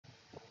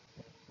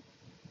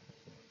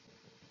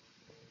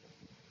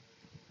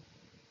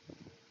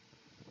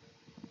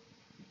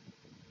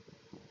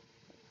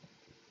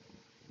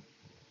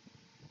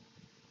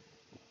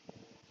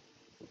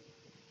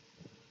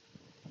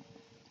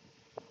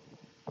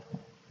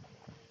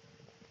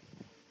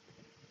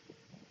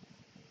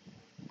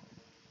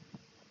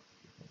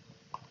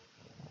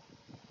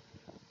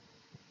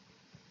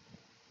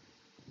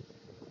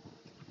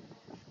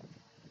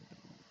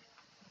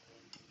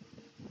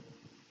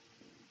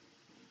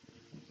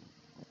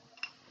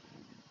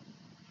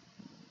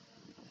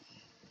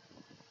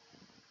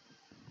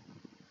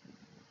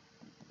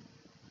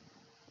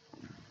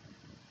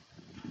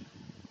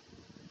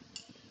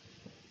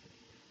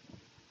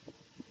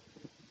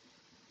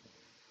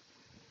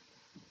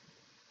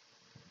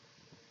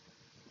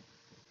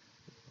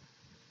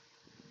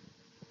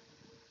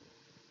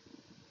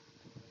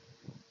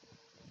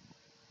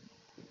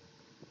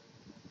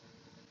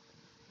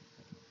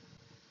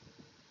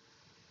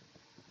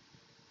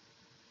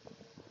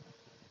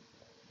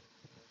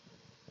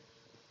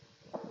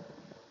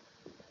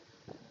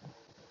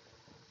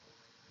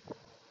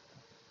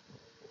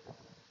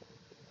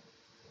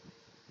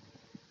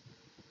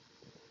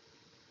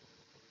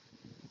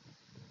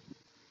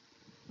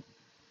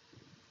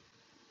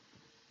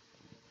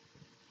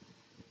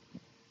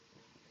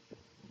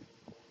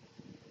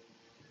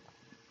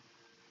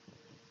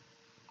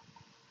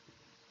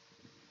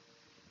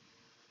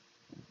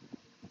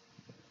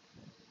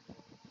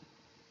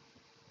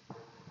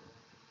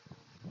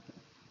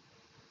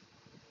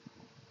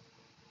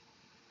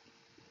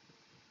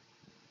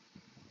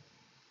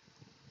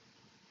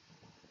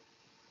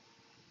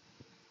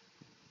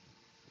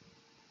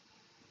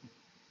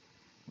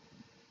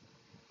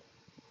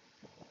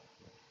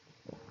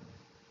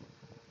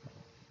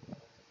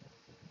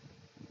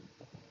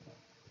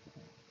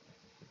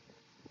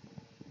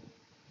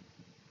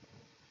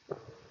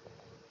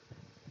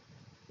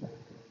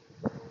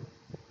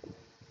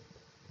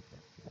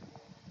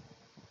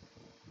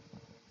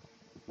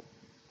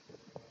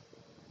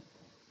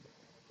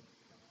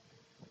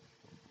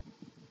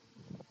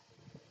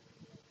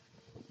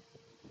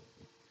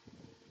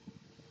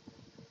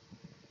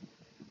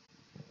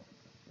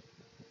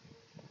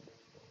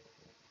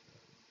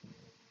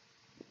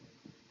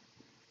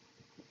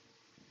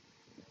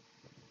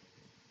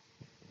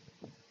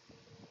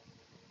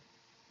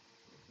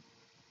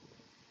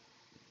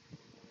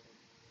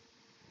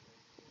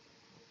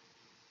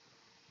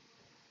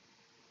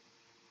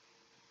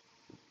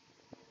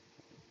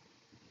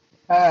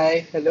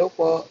Hi, hello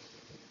po.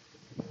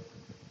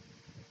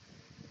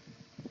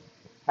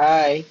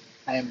 Hi,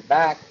 I'm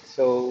back.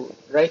 So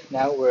right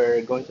now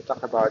we're going to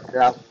talk about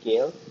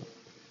Ralphgail.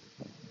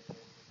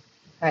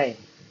 Hi.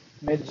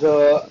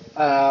 Medyo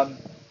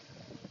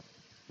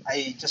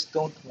I just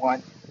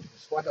want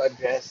to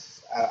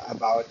address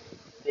about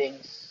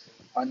things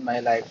on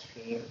my live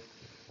stream.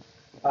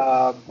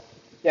 Um,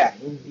 yeah,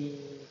 hindi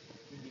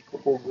ko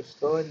po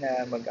gusto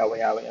na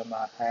mag-away-away ang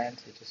mga fans.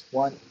 I just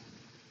want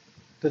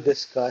to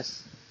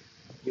discuss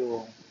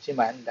yung si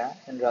Manda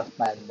and Ralph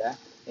Manda.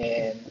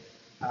 And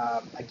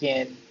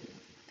again,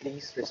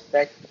 please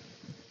respect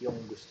yung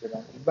gusto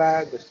ng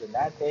iba, gusto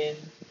natin,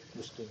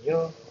 gusto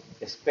nyo.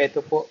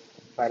 Respeto po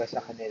para sa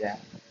kanila.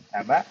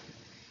 Tama?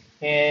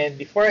 And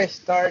before I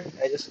start,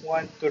 I just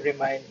want to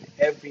remind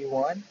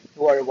everyone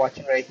who are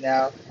watching right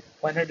now,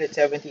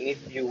 178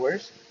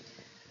 viewers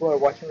who are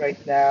watching right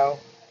now,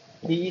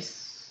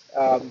 please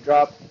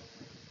drop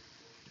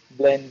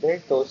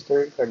blender,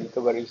 toaster,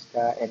 Carlito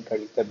Barista, and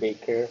Carlita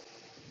Baker.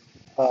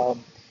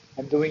 Um,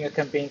 I'm doing a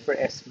campaign for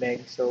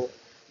SMEG, so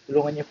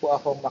tulungan niyo po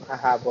ako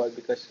makahabol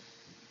because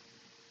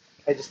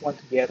I just want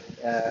to get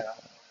a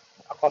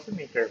coffee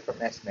maker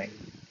from SMEG.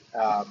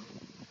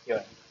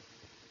 Yun.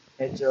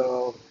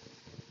 Medyo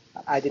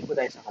added po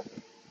tayo sa kape.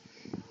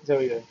 So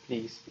yun,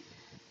 please.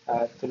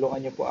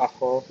 Tulungan niyo po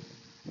ako.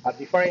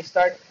 Before I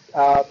start,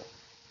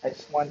 I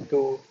just want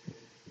to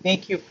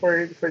thank you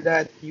for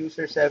that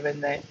user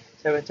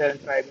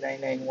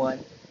 797759915.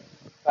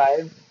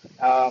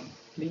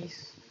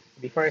 Please,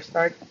 before I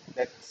start,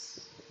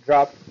 let's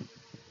drop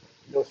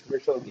those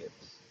virtual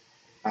gifts.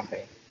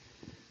 Okay.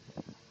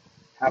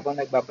 Habang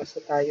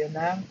nagbabasa tayo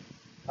ng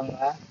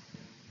mga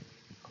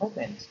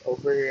comments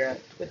over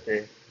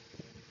Twitter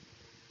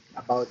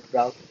about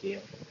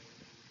Ralphgail.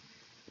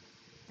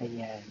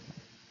 Ayan.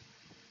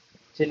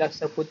 Chillax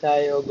na po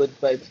tayo. Good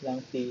vibes lang,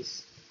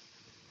 please.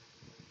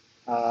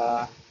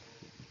 Uh,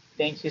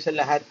 Thank you sa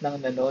lahat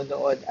ng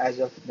nanonood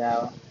as of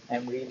now.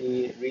 I'm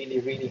really,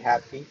 really, really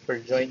happy for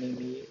joining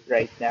me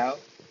right now,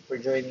 for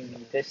joining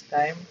me this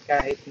time.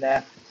 Kahit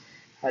na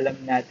alam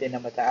natin na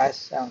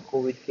mataas ang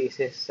COVID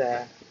cases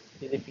sa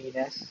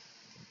Pilipinas,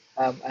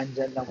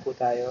 andyan lang po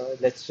tayo.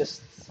 Let's just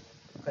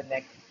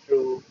connect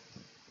through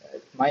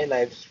my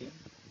live stream.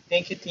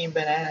 Thank you, Team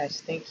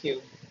Bananas. Thank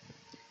you.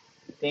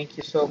 Thank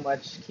you so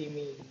much,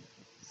 Kimi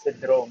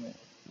Cedrome.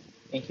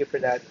 Thank you for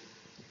that.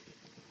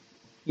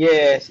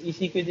 Yes,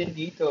 ECQ din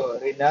dito.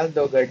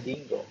 Rinaldo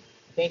Gardingo.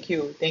 Thank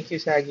you,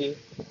 Sagi.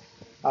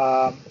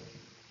 Um,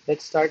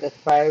 let's start at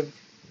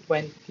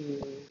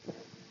 5:22.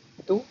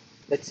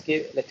 Let's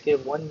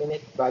give 1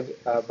 minute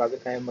bago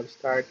tayo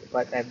mag-start.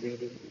 But I'm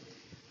reading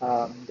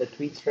the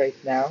tweets right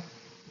now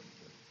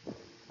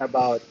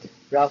about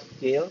Ralph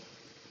Gale.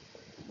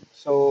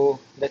 So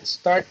let's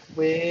start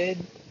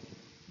with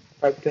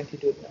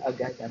 5:22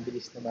 agad. Ang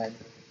bilis naman.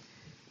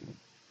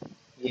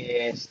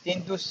 Yes,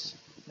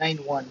 Tindus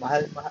 91.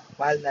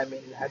 Mahal namin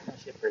lahat ng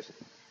shippers.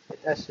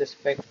 Let us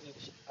respect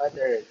each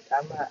other.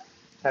 Tama,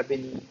 sabi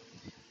ni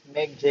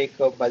Meg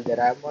Jacob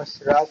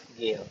Valderramos, Ralph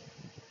Gale,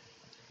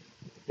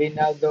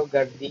 Rinaldo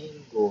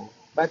Gardingo.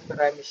 Ba't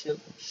marami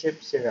ship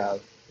si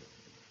Ralph?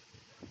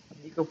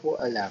 Hindi ko po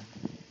alam.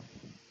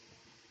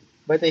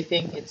 But I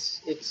think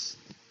it's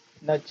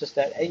not just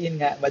that. Ayun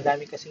nga,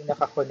 madami kasing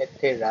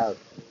nakakonect kay Ralph.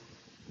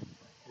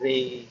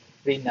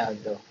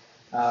 Rinaldo.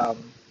 Um,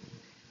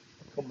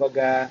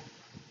 kumbaga,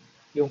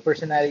 yung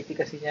personality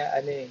kasi niya,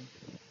 ano eh,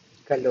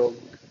 kalog.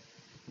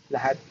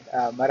 Lahat,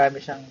 marami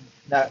siyang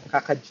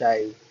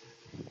nakaka-jive.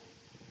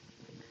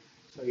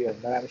 So yun,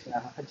 marami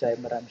siyang nakaka-jive,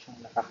 marami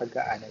siyang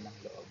nakakagaanan ng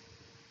loob.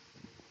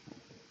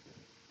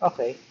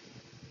 Okay,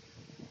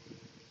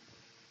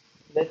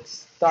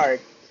 let's start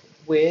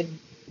with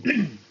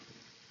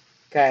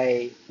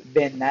kay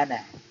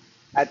Benana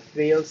at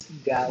Gail's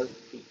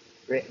Ralphie.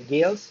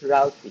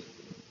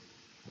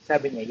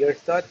 Sabi niya, your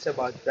thoughts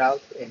about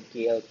Ralph and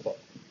Gail po.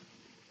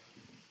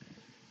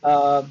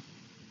 Um,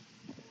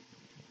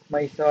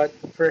 my thought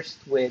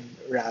first with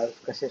Ralph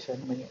kasi siya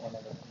naman yung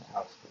una ng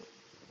household.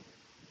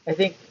 I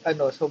think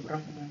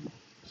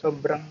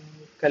sobrang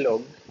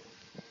kalog.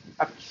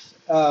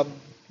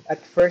 At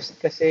first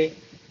kasi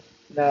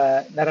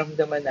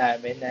naramdaman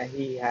namin na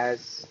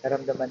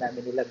naramdaman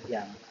namin nila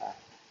Bianca.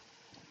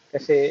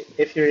 Kasi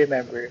if you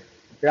remember,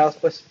 Ralph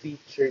was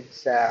featured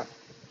sa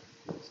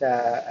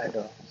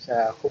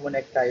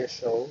Kumonek Tayo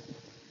show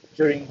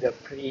during the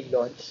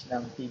pre-launch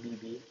ng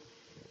PBB.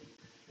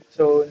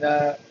 So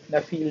na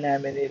feel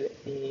namin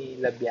ni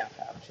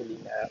Bianca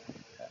actually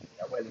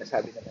well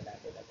nasabi naman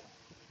natin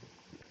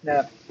na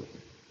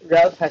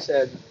Ralph has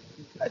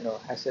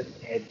an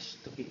edge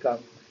to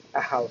become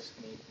a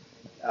housemate.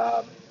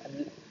 Um,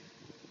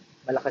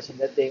 malakas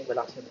yung dating,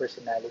 malakas yung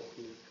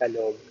personality,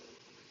 kalog.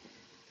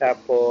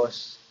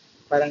 Tapos,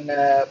 parang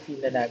na-feel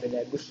na namin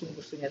na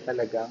gustong-gusto niya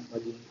talagang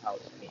maging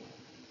housemate.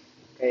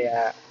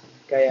 Kaya,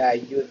 kaya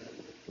yun,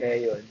 kaya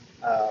yun.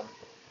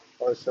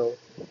 Also,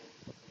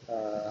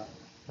 uh,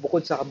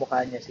 bukod sa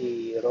kamukha niya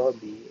si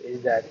Robbie,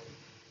 is that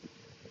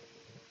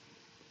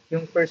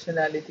yung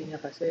personality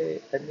niya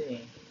kasi, ano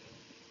eh,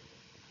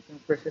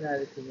 yung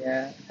personality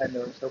niya,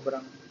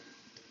 sobrang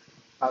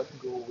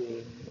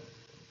outgoing,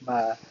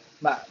 ma,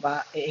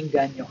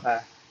 maiengganyo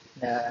ka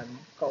na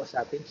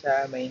kausapin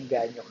siya,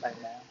 maiengganyo ka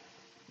na,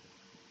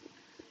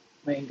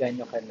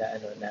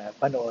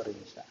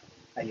 panoorin siya.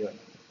 Ayun.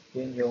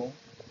 Yun yung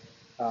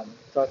um,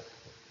 thought,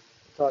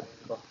 thought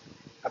ko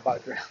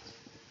about Ralph.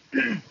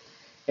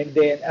 And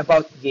then,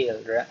 about Gail,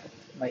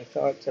 my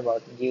thoughts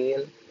about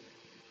Gail,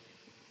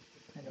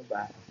 ano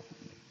ba?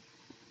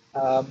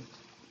 Um,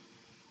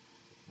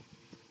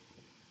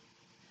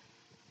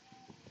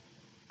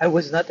 I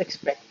was not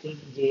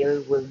expecting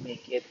Gail will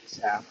make it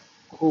sa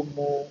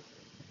Kumu,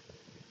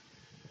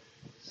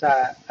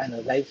 sa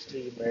live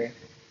streamer,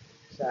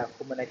 sa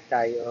Kumonek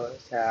tayo,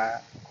 sa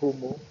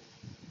Kumu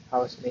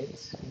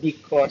housemates,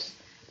 because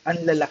ang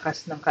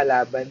lalakas ng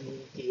kalaban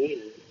ni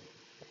Gail.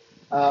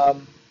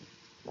 Um,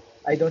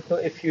 I don't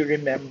know if you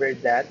remember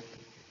that.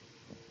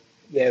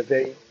 Yeah,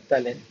 very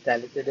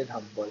talented and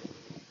humble.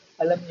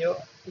 Alam nyo,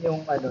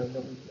 yung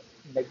nung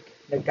nag,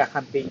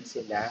 nagka-campaign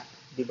sila,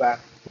 di ba?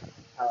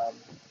 Um,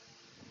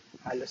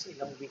 halos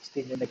ilang weeks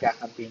din yung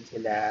nagka-campaign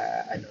sila,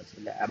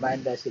 sila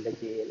Amanda, sila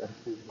Gail, ang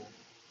Kumu.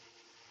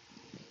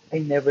 I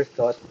never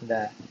thought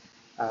na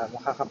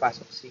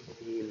makakapasok si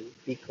Gail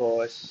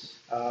because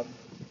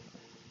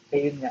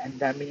ayun nga, ang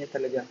dami niya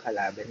talagang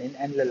kalaban and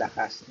ang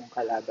lalakas ng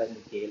kalaban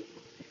ni Gail.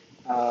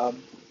 Um,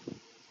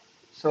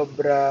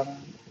 sobrang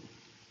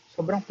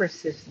sobrang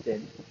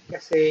persistent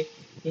kasi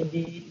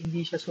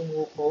hindi siya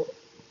sumuko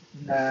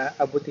na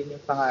abutin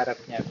yung pangarap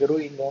niya.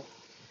 Biruin mo,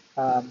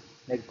 um,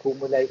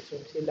 nag-Kumu live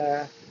stream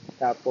sila,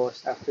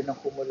 tapos after ng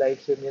Kumu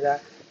live stream nila,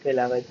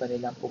 kailangan pa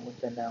nilang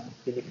pumunta ng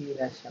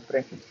Pilipinas.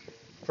 Siyempre,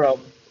 from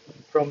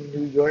from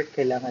New York,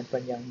 kailangan pa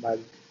niyang mag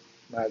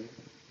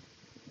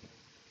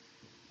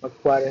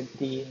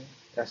mag-quarantine.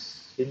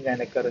 Tapos, yun nga,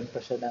 nagkaroon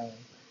pa siya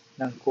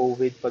ng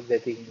COVID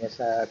pagdating niya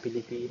sa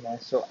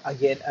Pilipinas. So,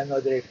 again,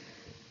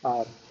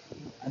 um,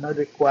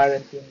 another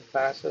quarantine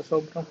pa. So,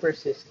 sobrang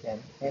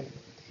persistent.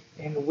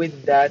 And with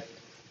that,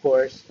 of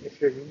course, if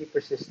you're really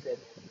persistent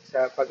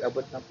sa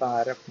pag-abot ng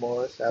pangarap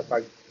mo, sa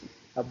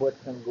pag-abot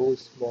ng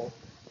goals mo,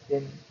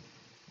 then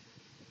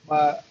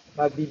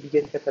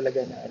mabibigyan ka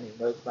talaga na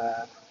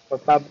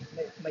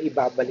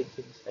maibabalik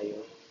yun sa'yo.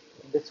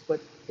 And that's what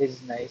is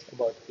nice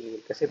about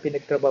Phil. Kasi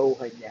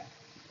pinagtrabahuhan niya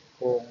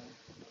kung,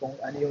 kung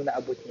ano yung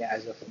naabot niya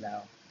as of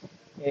now.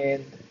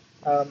 And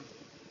um,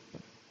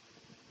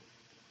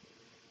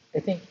 I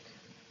think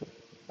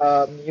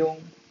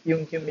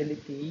yung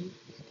humility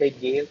kay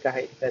Gail,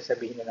 kahit na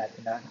sabihin na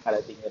natin na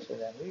nakarating na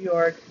siya ng New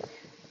York,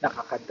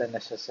 nakakanta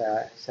na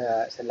siya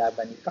sa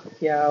laban ni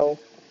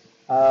Pacquiao,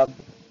 um,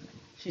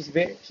 she's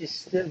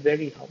still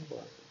very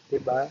humble,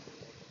 'di ba?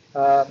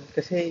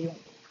 Kasi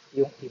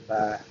yung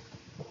iba,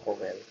 oh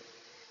well,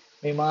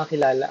 may mga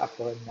kilala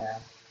ako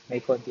na may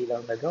konti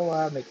lang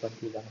nagawa, may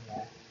konti lang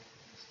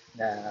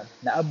na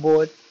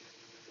naabot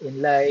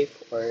in life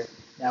or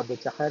naabot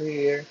sa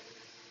career,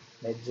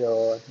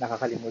 medyo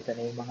nakakalimutan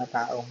na yung mga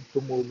taong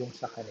tumulong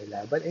sa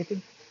kanila. But I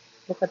think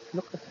look at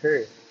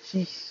her.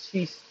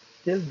 She's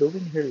still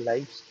doing her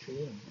live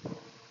stream,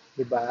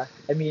 'di ba?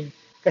 I mean,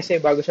 kasi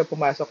bago siya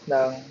pumasok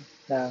ng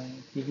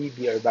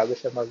PBB or bago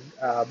siya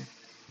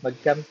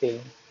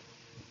mag-campaign,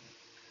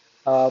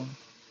 um,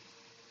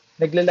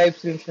 nagla-live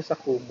stream siya sa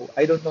Kumu.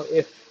 I don't know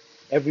if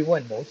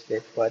everyone knows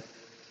it, but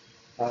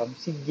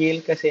si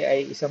Gail kasi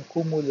ay isang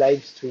Kumu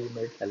live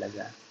streamer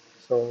talaga.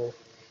 So,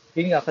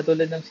 yun nga,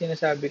 katulad ng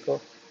sinasabi ko,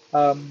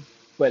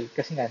 well,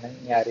 kasi nga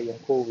nangyari yung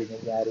COVID,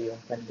 nangyari yung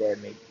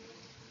pandemic,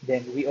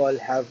 then we all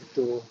have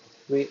to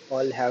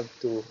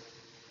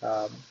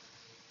um,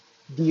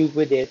 deal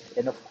with it.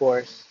 And of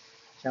course,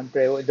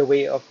 syempre, the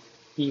way of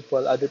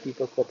other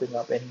people coping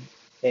up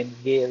and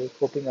Gail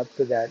coping up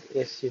to that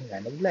is yun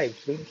nga, nag-live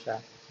stream siya.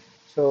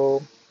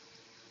 So,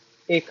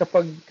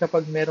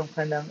 kapag meron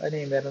ka ng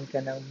meron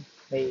ka ng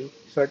may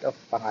sort of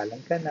pangalan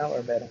ka na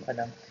or meron ka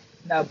ng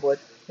nabot,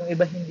 yung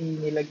iba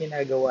hindi nila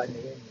ginagawa na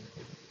yun.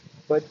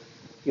 But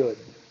yun,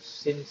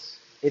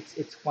 since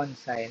it's one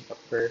sign of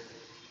her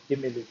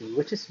humility,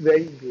 which is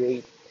very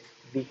great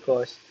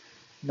because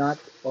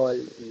not all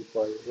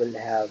people will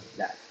have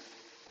that.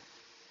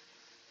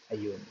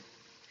 Ayun.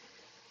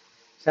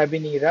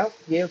 Sabi ni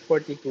Ralphgail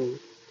 42,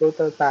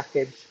 total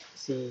package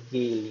si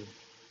Gail.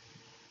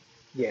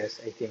 Yes,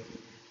 I think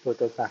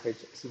total package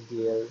si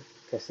Gail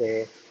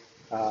kasi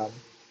um,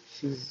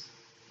 she's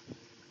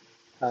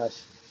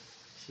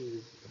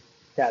she's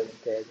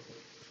talented,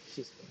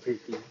 she's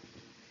pretty.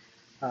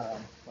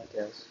 What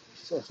else?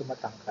 She's also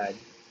matangkad.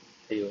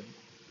 Ayun.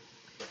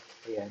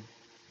 Ayan.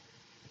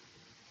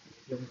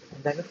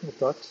 Ang dami kong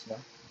thoughts, no?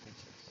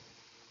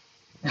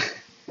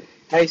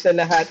 Hi sa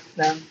lahat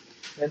ng,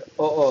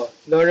 oo,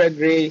 Laura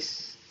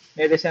Grace,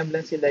 may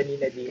resemblance sila ni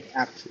Nadine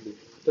actually.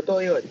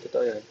 Totoo yun,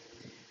 totoo yun.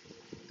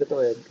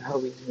 Totoo yun,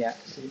 kahawig niya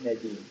si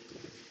Nadine.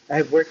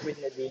 I've worked with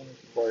Nadine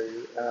for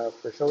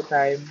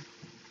Showtime.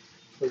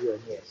 So yun,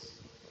 yes.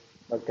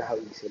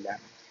 Magkahawig sila.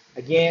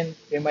 Again,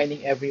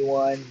 reminding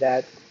everyone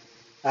that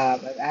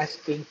I'm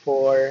asking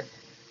for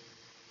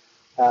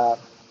uh,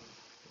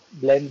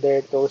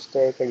 blender,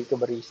 toaster, Calico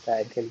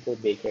Barista, and Calico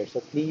Baker. So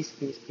please,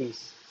 please,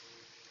 please,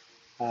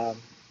 um,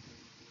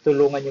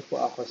 tulungan niyo po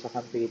ako sa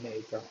campaign na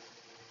ito.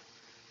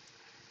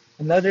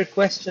 Another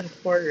question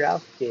for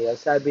Ralph Gail.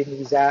 Sabi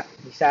ni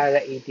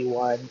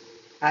Sarah81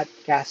 at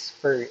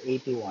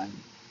Casper81.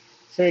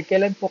 Sir,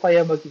 kailan po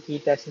kaya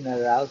magkikita sina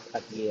Ralph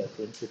at Gail?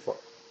 Thank you po.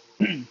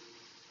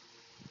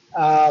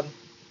 Um,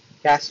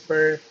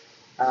 Casper,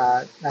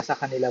 nasa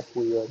kanila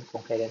po yun kung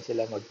kailan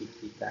sila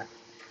magkikita.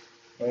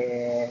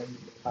 And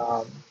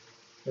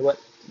what,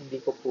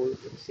 hindi ko po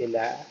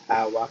sila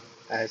hawak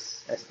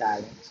as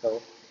talent.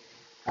 So,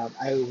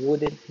 I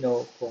wouldn't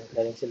know kung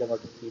kailan sila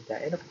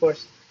magkikita. And of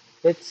course,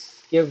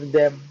 let's give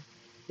them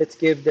let's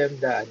give them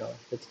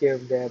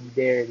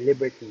their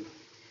liberty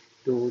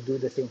to do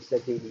the things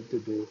that they need to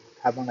do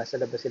habang nasa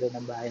labas sila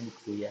ng bahay ni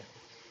Kuya.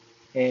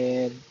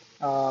 And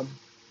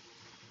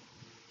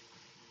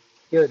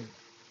yun,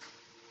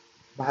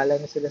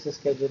 bahala na sila sa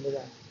schedule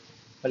nila.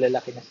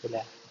 Malalaki na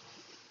sila.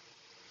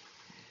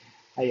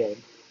 Ayun.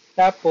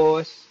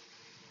 Tapos,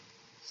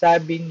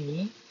 sabi ni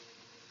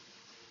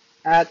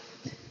at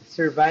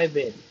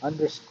surviving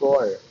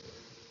underscore,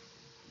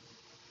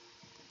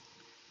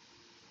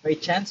 may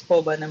chance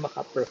po ba na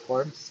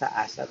makaperform sa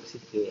ASAP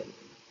si Gail?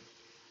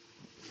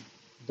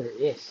 There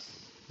is.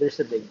 There's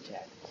a big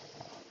chance.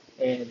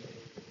 And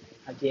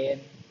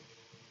again,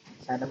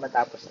 sana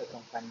matapos na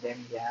itong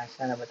pandemya,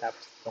 sana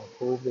matapos na itong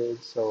COVID.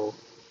 So,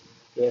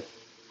 if,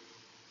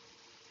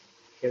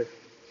 if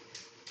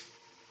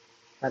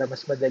para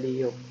mas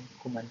madali yung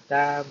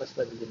kumanta, mas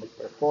madali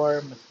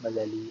mag-perform, mas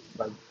madali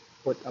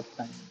mag-put up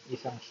ng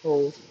isang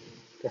show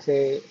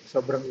kasi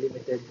sobrang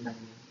limited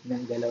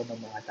ng galaw ng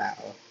mga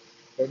tao.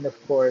 And of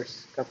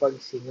course, kapag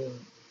singing,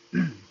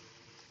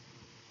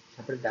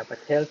 syempre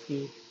dapat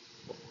healthy.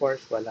 Of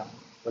course, walang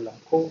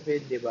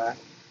COVID, di ba?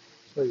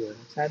 So yun,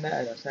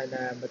 sana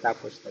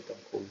matapos na tong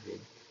COVID.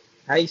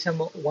 Hay sa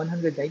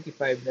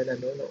 195 na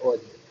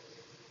nanonood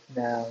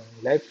ng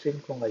live stream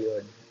ko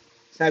ngayon.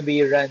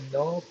 Sabi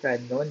Rano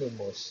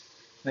Franonymous,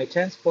 may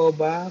chance po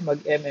ba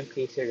mag-MMK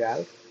si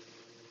Ralph?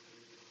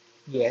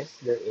 Yes,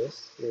 there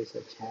is. There is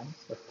a chance,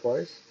 of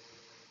course.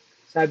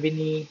 Sabi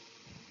ni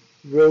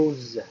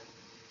Rose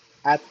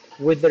at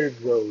Withered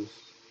Rose.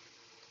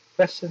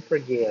 Question for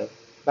Gail.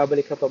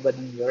 Babalik ka pa ba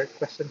ng New York?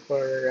 Question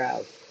for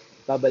Ralph.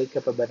 Babalik ka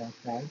pa ba ng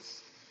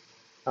France?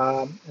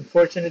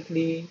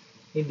 Unfortunately,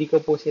 hindi ko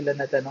po sila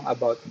natanong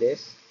about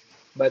this.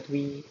 But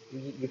we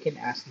can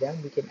ask them.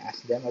 We can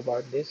ask them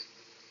about this.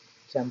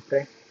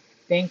 Siyempre.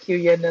 Thank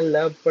you, Yana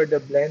Love, for the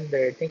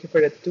blender. Thank you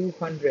for the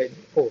 200.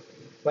 Oh,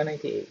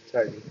 198.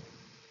 Sorry.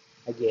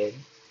 Again.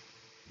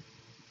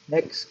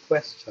 Next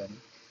question.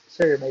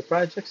 Sir, may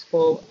projects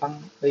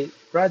ang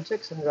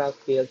Ralph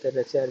Gail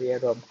teleserye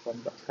rom-com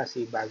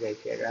kasi bagay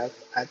kay Ralph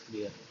at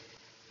Gail.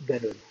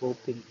 Ganun,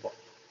 hoping po.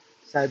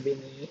 Sabi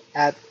ni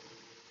at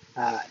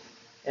uh,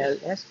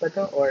 LS pa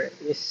to or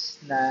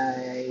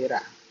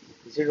Isnaira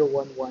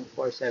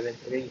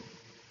 011473.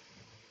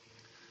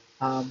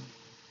 Um,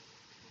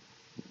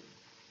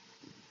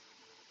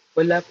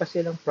 wala pa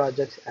silang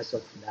projects as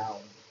of now.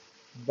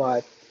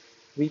 But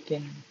we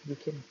can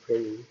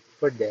pray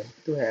for them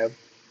to have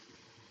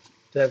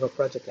a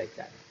project like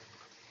that.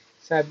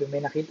 Sabi,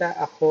 may nakita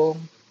akong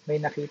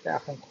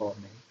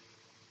comment.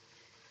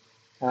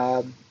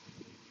 Um,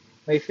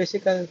 may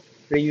physical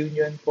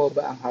reunion po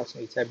ba ang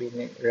housemate? Sabi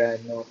ni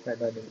Rano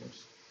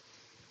Anonymous.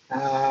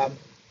 Um,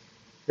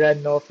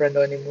 Rano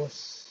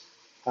Anonymous,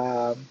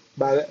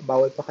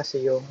 bawal pa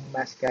kasi yung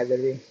mass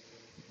gathering.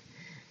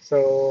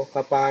 So,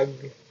 kapag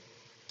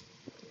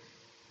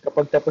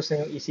tapos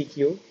na yung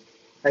ECQ,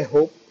 I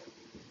hope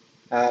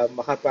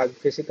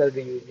makapag-physical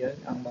reunion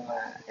ang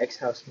mga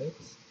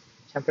ex-housemates.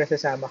 Siyempre,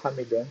 sasama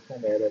kami doon kung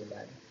meron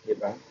man. Di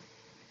ba?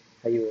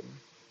 Ayun.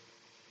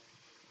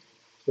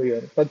 So,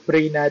 yun.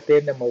 Pag-pray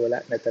natin na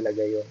mawala na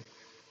talaga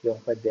yung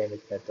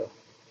pandemic na to.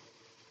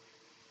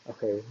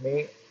 Okay.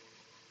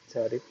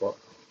 Sorry po.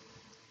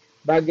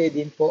 Bagay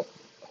din po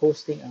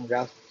hosting ang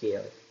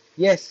Ralphgail.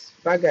 Yes,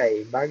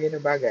 bagay. Bagay na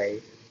bagay.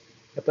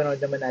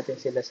 Napanood naman natin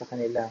sila sa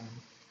kanilang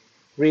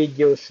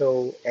radio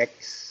show X,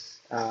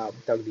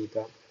 tawag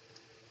dito,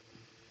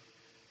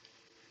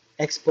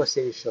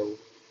 expose show.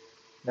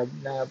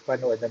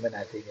 Napanood naman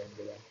natin yan,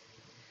 di ba?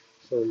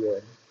 So,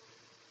 yun.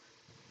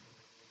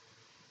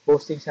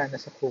 Posting sana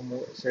sa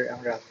Kumu, Sir, ang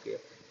Ralphgail.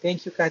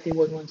 Thank you,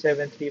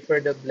 Cathy1173, for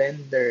the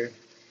blender.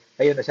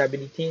 Ayun, sabi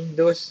ni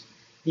Tindos,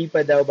 di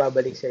pa daw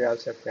babalik si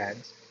Ralph sa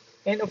France.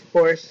 And of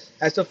course,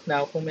 as of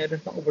now, kung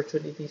meron pang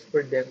opportunities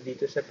for them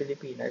dito sa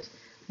Pilipinas,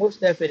 most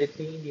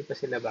definitely, hindi pa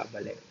sila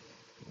babalik.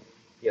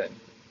 Yun.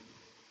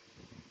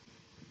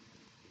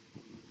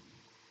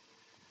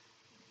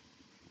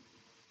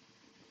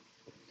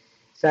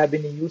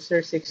 Sabi ni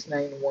user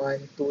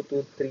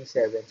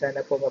 6912237,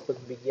 sana po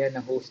mapagbigyan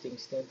ng hosting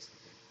stints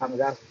ang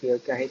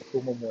Ralphgail kahit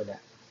kumumuna.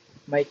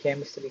 May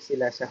chemistry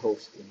sila sa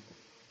hosting.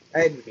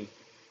 I agree.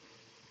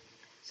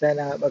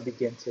 Sana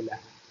mabigyan sila.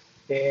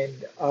 And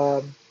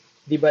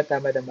Di ba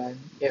tama naman?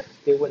 If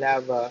they will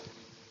have a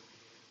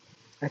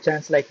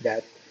chance like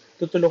that,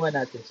 tutulungan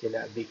natin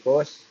sila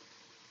because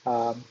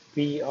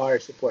we are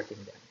supporting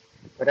them.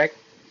 Correct?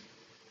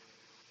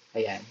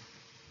 Ayan.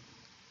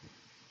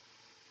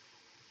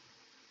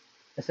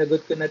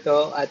 Nasagot ko na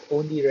to at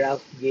only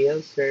Ralph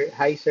Gale. Sir,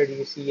 hi sir, do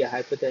you see a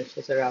high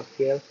potential sa Ralph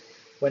Gale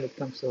when it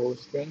comes to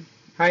hosting?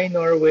 Hi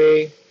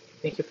Norway.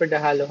 Thank you for the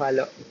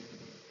halo-halo.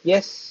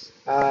 Yes,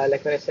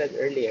 like what I said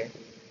earlier,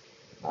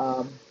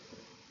 um,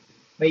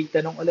 may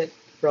tanong ulit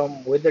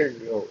from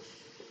Withered Rose.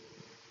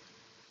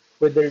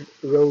 Withered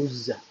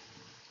Rose.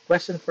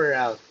 Question for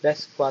Ralph.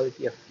 Best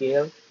quality of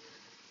Gale.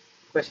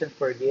 Question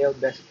for Gale.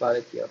 Best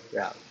quality of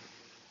Ralph.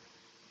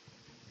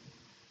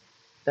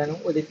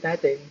 Tanong ulit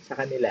natin sa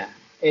kanila.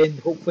 And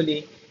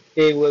hopefully,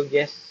 they will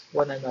guess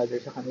one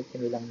another sa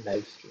kanilang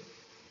live stream.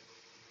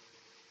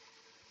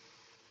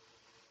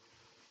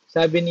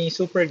 Sabi ni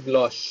Super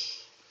Glosh,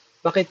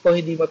 bakit po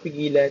hindi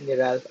mapigilan ni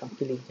Ralph ang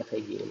kilig niya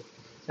kay Gail?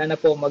 Sana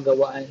po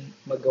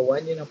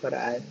magawan niyo ng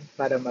paraan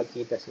para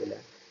magkita sila.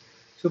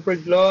 Super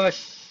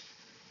Glosh,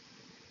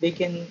 they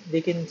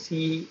can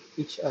see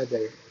each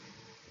other.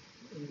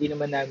 Hindi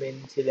naman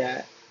namin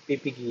sila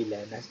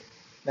pipigilan.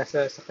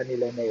 Nasa sa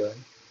kanila na yon.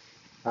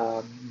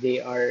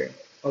 They are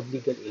of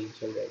legal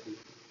age already.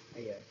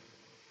 Ayan.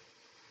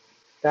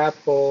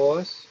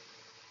 Tapos,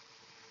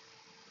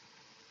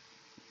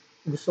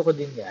 gusto ko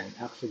din yan,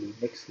 actually,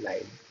 next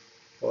slide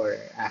or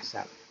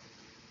ASAP.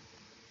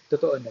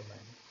 Totoo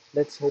naman.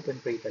 Let's hope and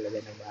pray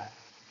talaga na ma,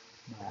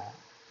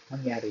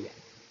 mangyari yan.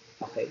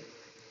 Okay.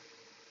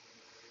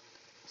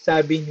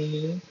 Sabi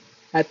ni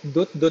at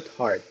dot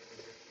heart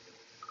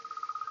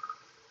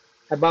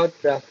about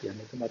Ralphgail.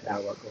 May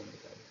tumatawag. Oh my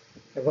God.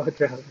 About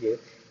Ralphgail.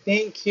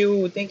 Thank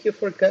you. Thank you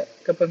for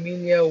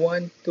Kapamilya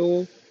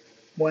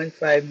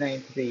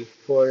 121593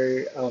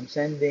 for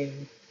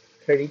sending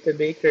Carita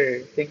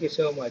Baker. Thank you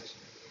so much.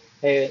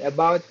 And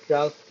about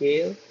Ralph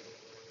Gale,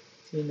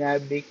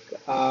 sinabi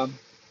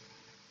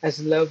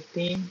as love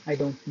team, I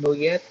don't know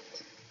yet.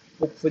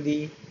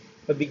 Hopefully,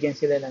 mabigyan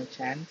sila ng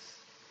chance.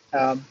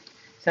 Um,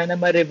 sana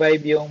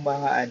ma-revive yung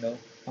mga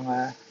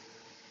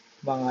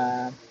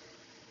mga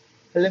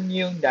alam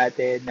niyo yung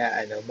dati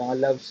na mga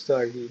love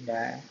story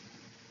na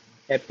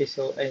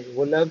episode, ay,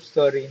 love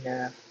story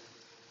na,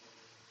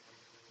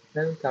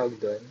 anong tawag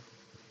doon?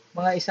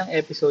 Mga isang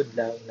episode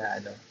lang na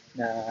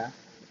na,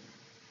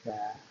 na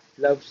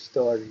love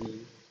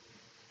story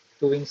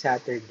tuwing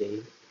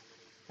Saturday.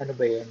 Ano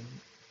ba yun?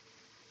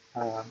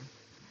 Um,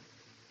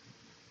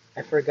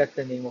 I forgot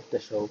the name of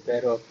the show,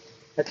 pero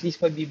at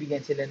least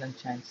mabibigyan sila ng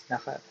chance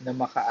na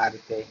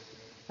makaarte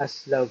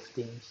as love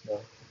teams,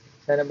 no?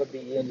 Sana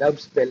mabigyan. Love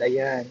Spell,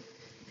 ayan.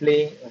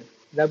 Flame,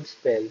 Love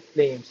Spell,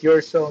 Flames,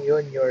 Your Song,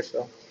 yun, Your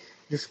Song.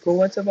 Diyos ko,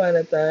 Once Upon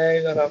a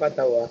Time,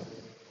 nakakatawa.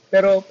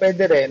 Pero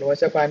pwede rin,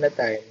 Once Upon a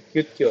Time,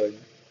 cute yun.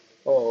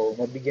 Oo,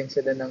 mabigyan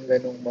sila ng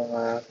ganong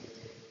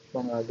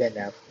mga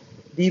ganap.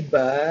 'Di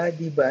ba?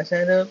 'Di ba?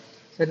 Sana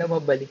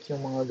mabalik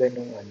yung mga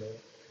ganong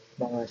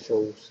mga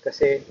shows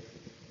kasi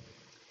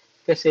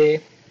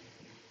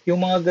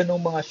yung mga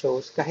ganong mga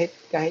shows kahit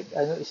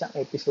isang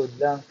episode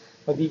lang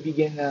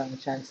mabibigyan ng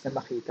chance na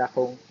makita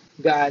kung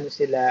gaano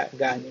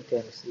yung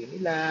chemistry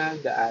nila,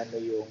 gaano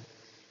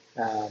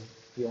um,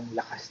 yung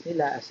lakas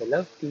nila as a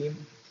love team.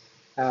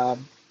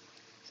 Um,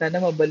 Sana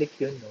mabalik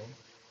yun, no?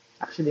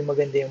 Actually,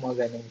 maganda yung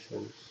mga ganong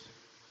shows.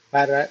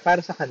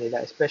 Para sa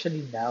kanila,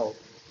 especially now,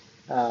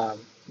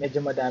 medyo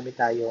madami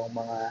tayong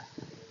mga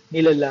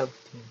nila-love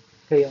team.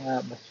 Kaya nga,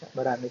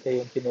 marami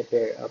kayong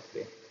pinapair up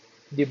eh.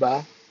 Di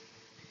ba?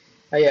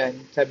 Ayan,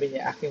 sabi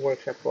niya, acting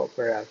workshop po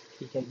for Ralph.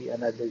 He can be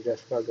another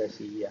Joshua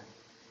Garcia.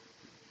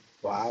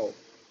 Wow.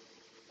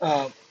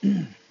 Um,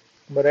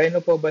 Moreno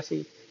po ba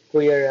si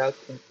Kuya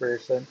Ralph in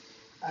person?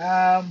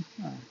 Um,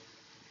 huh,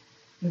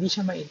 hindi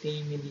siya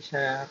maitim, hindi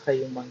siya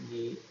kayong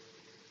hindi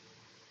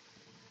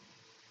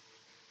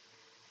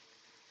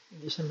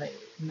siya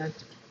not,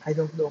 I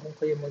don't know kung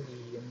kayo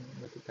yung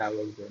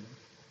matutawag doon.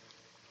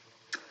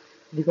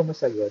 Hindi ko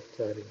masagot,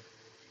 sorry.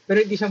 Pero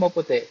hindi siya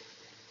maputi.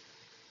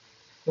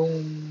 Yung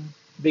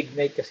Big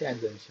Night kasi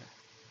andun siya.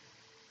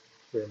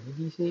 So,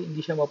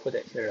 hindi siya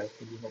maputi, si Ralph.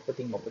 Hindi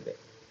maputing maputi.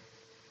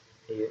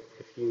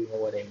 If you know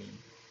what I mean.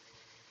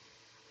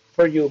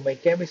 For you, may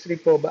chemistry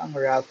po ba ang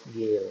Ralph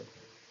Gale?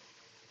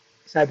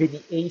 Sabi ni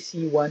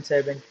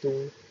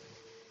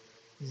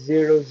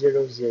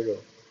AC172000.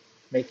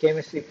 May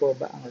chemistry po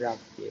ba ang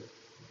Ralph Gale?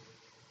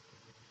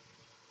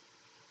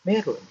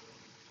 Meron.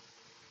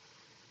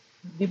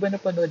 Di ba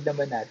napanood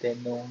naman natin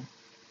nung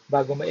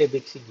bago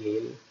ma-evict si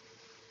Gail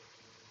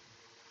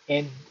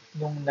and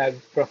nung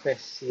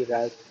nag-profess si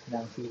Ralph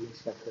ng feelings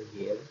niya for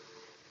Gail?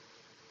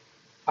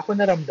 Ako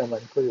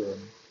naramdaman ko yun.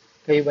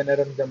 Kayo ba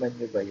naramdaman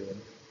niyo ba yun?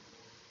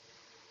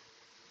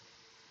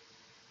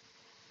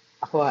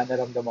 Ako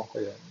naramdaman ko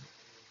yun.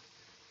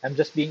 I'm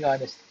just being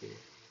honest here.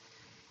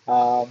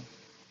 Um,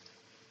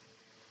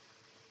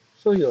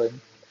 so yun.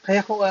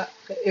 Kaya ko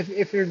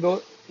if you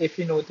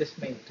notice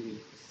my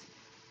tweets,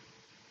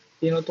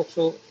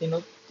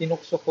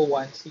 tinukso ko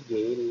once si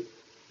Gail.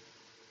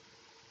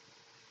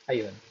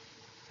 Ayun.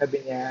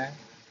 Sabi niya,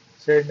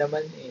 sir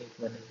naman eh,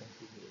 ganun lang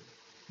tigil.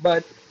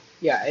 But,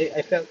 yeah,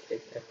 I felt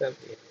it. I felt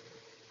it.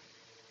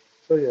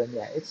 So yun,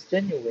 yeah, it's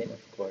genuine,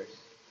 of course.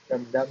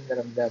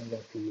 Ramdam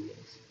yung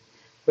feelings.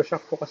 So,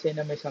 shock ko kasi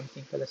na may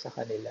something pala sa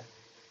kanila.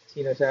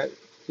 Sino sa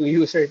to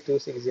user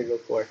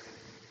 2604.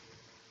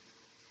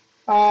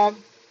 Um,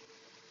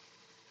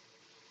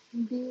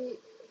 hindi,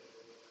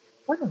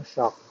 anong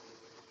shock?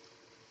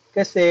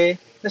 Kasi,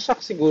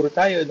 na-shock siguro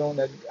tayo nung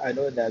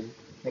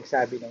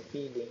nagsabi ng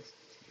feelings.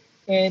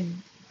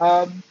 And,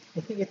 I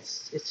think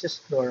it's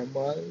just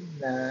normal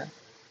na,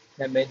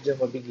 na medyo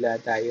mabigla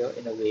tayo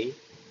in a way.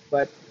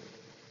 But,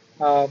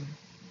 um,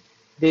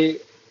 they,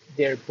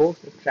 they're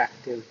both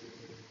attractive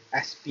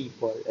as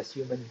people, as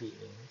human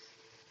beings.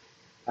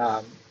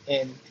 Um,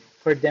 and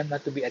for them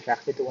not to be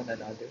attracted to one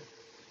another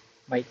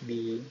might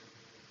be,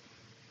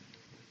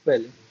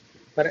 well,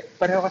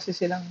 pareho kasi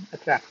silang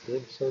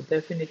attractive. So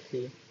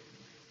definitely,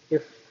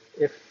 if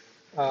if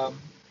um,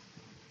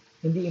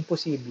 hindi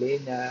imposible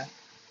na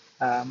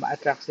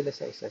ma-attract sila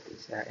sa isa't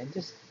isa. And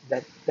just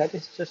that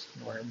is just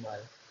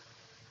normal.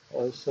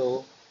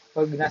 Also,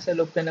 pag nasa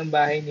loob ka ng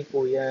bahay ni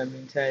Kuya,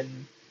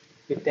 minsan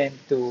you tend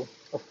to,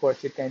 of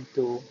course, you tend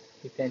to,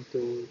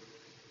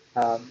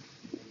 um,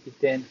 you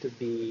tend to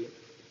be,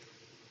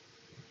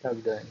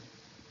 tawag doon,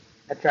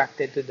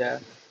 attracted to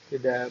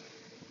the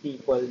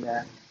people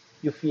na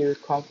you feel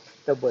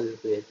comfortable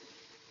with.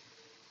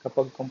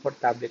 Kapag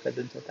komportable ka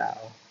dun sa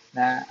tao,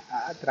 na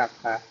a-attract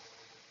ka,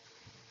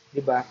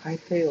 di ba?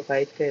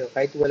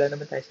 Kahit wala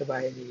naman tayo sa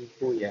bahay ni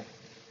Kuya,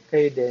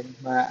 kayo din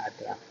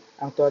ma-attract.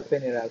 Ang torpe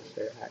ni Ralph,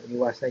 sir, ha,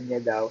 iniwasan niya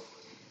daw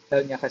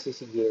niya kasi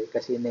si Gail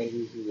kasi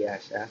nahihiya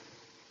siya.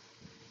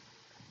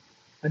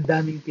 Ang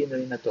daming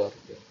Pinoy na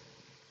torpe.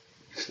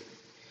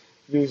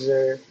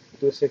 User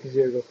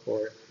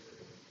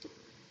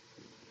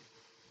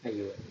 2604.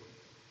 Ayun.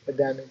 Ang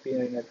daming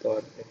Pinoy na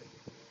torpe.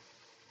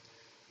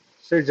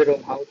 Sir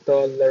Jerome, how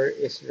taller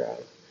is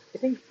Ralph? I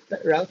think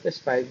Ralph is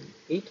 5'8",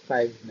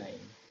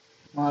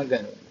 5'9". Mga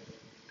ganun.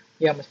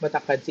 Yeah, mas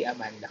matakad si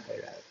Amanda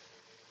kay Ralph.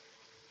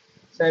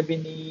 Sabi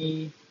ni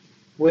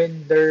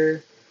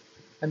Winder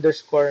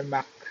underscore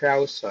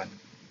McCrowson,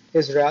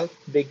 is Ralph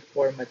big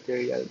for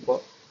material po?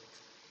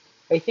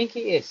 I think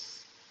he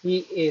is.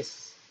 He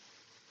is.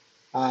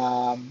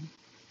 Um,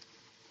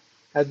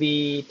 I'll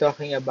be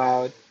talking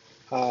about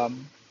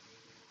um,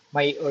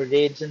 my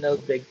original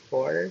big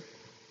four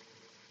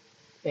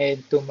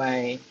and to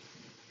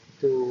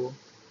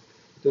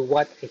to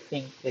what I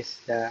think is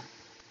the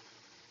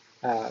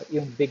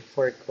yung big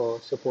four ko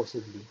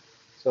supposedly.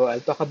 So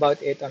I'll talk about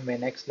it on my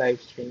next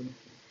live stream.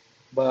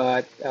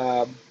 But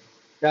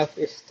Ralph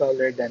is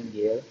taller than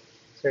Gail.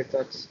 Sir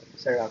thoughts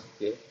sa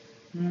Ralphgail.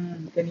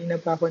 Kanina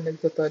pa ako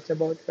nagto-thoughts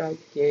about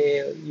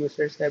Ralphgail,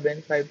 user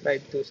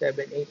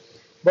 7555278.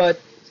 But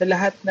sa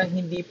lahat ng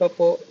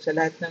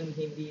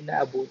hindi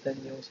naabutan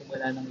yung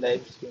simula ng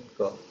live stream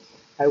ko,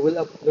 I will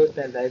upload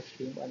my live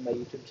stream on my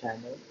YouTube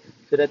channel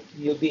so that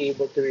you'll be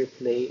able to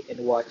replay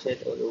and watch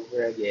it all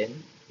over again.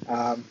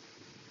 Um,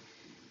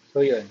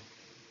 so yun.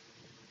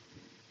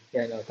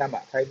 Yan o,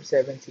 tama.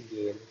 5'7" si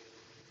Gail.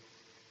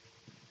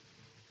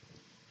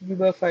 Di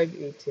ba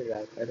 5'8" si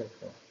Ralph? I don't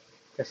know.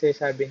 Kasi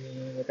sabi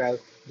ni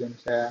Ralph dun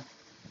sa,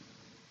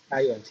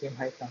 ayun, same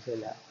height lang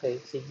sila.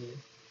 Okay, sige.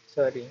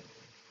 Sorry.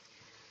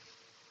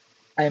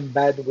 I'm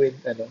bad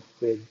with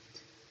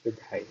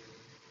height.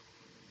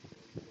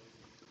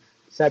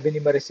 Sabi ni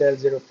Maricel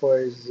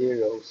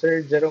 040,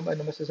 Sir Jerome,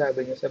 ano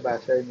masasabi niyo sa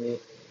basher ni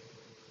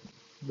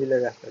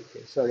Ralph at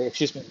Gail? Sorry,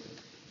 excuse me.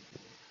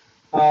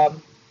 Um,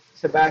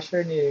 sa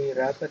basher ni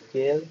Ralph at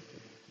Gail,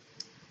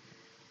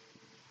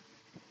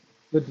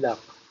 good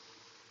luck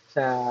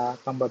sa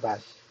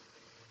pambabash.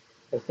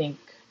 I think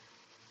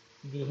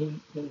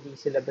hindi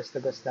sila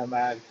basta-basta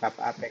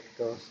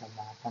magpapa-apekto sa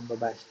mga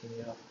pambabash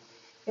ninyo.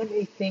 And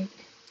I think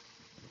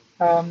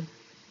um,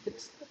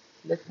 let's,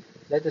 let,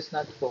 let us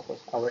not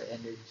focus our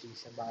energy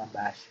sa mga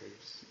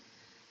bashers.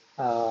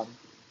 Um,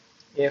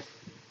 if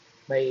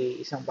may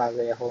isang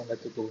bagay ako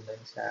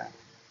natutunan sa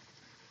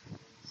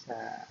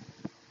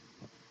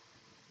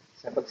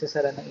sa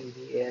pagsasara ng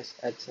ABS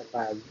at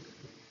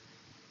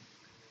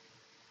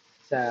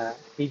sa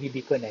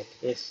PBB Connect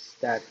is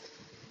that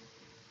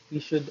we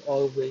should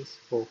always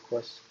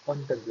focus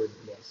on the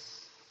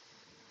goodness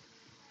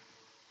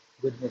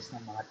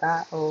ng mga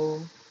tao,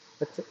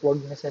 at wag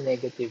na sa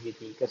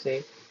negativity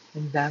kasi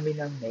ang dami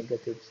ng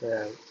negative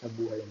sa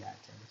buhay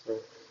natin. So,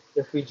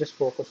 if we just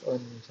focus on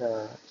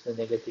sa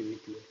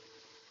negativity,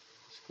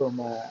 ko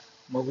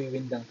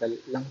mawiwin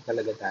lang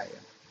talaga tayo.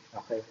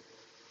 Okay?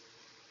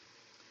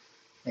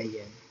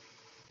 Ayan.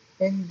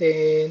 And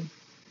then,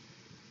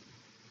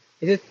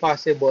 is it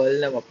possible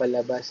na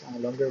mapalabas ang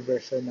longer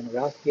version ng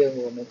Ralphgail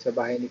moment sa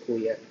bahay ni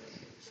Kuya?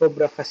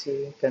 Sobra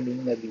kasi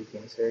kaming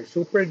nabitin, sir.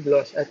 Super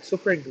gloss,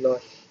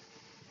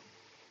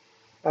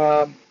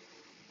 um,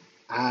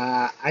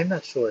 I'm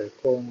not sure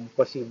kung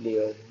posible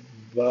yun.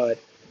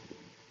 But,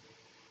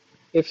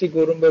 if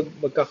siguro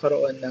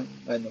magkakaroon ng,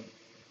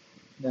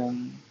 ng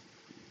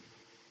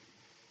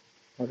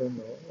I don't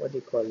know, what do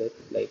you call it?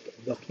 Like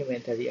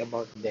documentary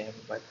about them,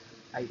 but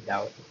I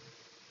doubt.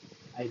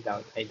 I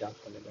doubt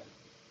talaga.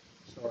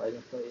 So, I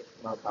don't know if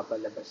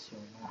mapapalabas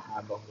yung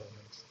mahabang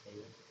moments na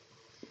yun.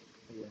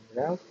 Ayun.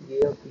 Ralph,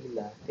 Gail,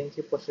 Pila. Thank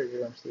you po, Sir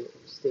Jerome.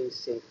 Stay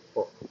safe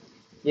po.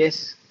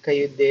 Yes,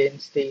 kayo din.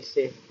 Stay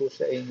safe po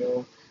sa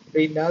inyo.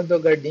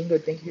 Reynaldo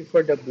Gardingo, thank you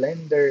for the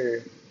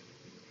blender.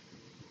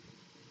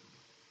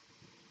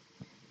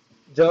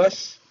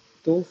 Josh,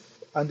 2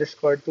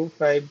 underscore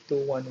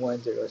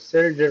 252110.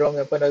 Sir Jerome,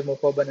 napanood mo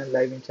po ba ng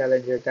live in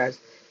Challenger task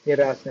ni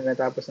Ralph na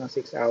natapos ng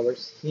 6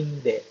 hours?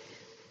 Hindi.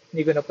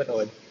 Hindi ko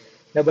napanood.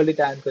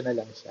 Nabalitaan ko na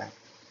lang siya.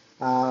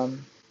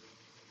 Um,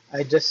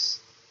 I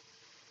just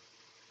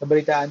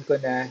nabalitaan ko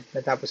na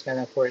natapos ka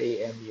ng 4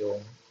 a.m.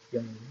 yung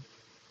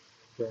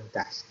yung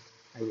task.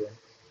 Ayun.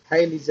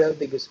 Hi, Lizelle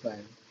de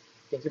Guzman.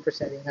 Thank you for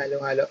sending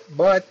halo-halo.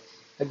 But,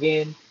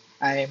 again,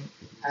 I'm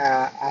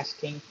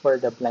asking for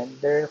the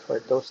blender for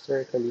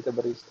toaster, Kalito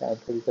Barista,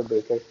 and Kalito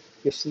Baker.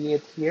 You see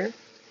it here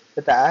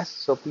sa taas.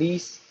 So,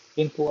 please,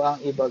 yun po ang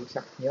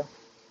ibagsak nyo.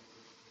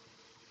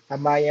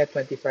 Amaya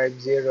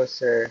 250,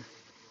 sir.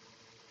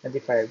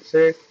 25.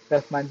 Sir,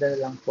 Ralph na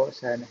lang po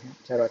sana.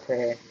 Charot,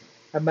 hehe.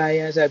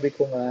 Amaya, sabi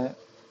ko nga,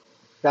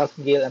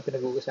 Ralphgail ang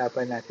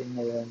pinag-uusapan natin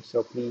ngayon.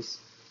 So, please,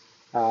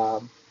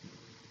 um,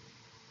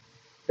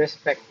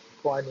 respect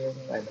kung ano yung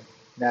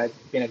na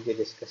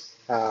pinagdi-discuss,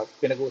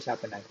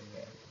 pinag-uusapan natin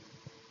ngayon.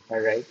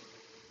 Alright?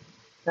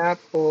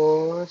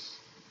 Tapos,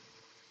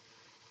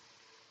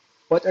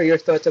 what are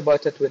your thoughts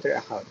about the Twitter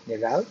account ni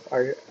Ralph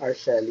or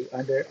Shelly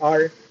under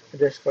R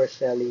underscore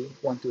Shelly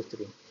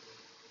 123?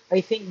 I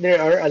think there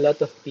are a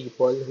lot of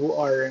people who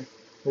are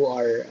who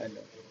are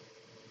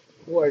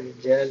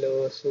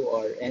jealous, who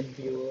are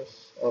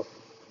envious of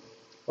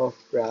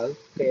Ralph.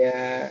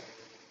 Kaya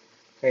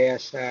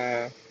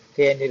siya,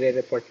 kaya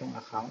nire-report yung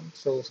account.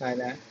 So,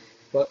 sana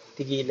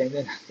tigilan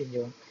na natin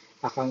yung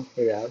account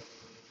ni Ralph.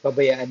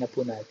 Pabayaan na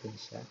po natin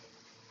siya.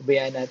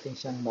 Pabayaan natin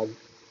siyang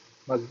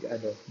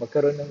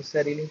magkaroon ng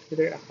sariling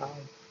Twitter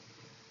account.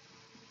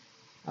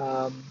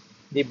 Um,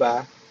 'Di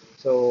ba?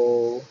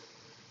 So,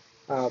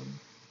 um,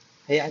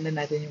 hayaan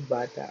na natin yung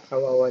bata.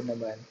 Kawawa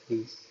naman,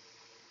 please.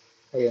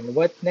 Ayun,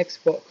 what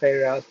next po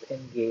kay Ralph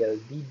and Gail?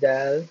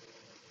 Didal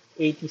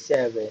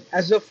 87.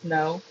 As of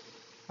now,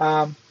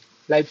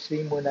 live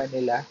stream muna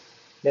nila.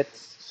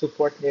 Let's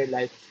support their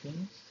live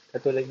streams.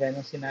 Katulad nga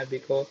ng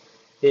sinabi ko,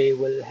 they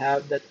will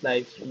have that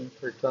live stream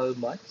for 12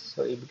 months.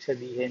 So, ibig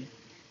sabihin,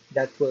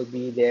 that will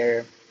be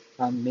their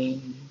main,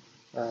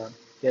 uh,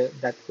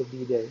 that will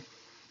be their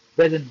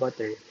bread and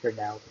butter for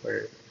now.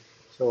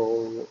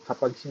 So,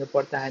 kapag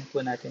sinuportahan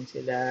po natin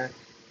sila,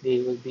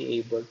 they will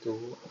be able to,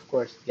 of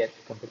course, get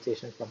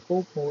compensation from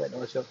Kumu and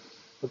also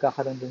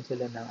magkakaroon din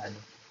sila ng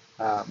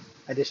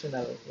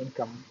additional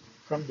income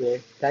from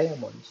their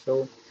diamonds.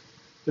 So,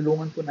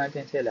 tulungan po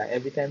natin sila.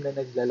 Every time na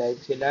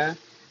nagla-live sila,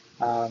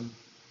 um,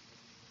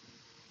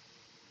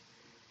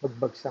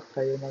 magbagsak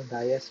kayo ng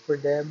bias for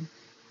them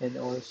and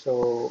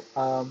also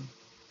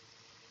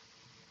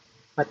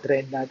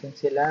pa-trend natin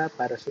sila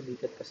para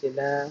sumikat pa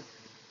sila.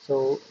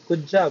 So,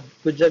 good job.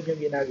 Good job yung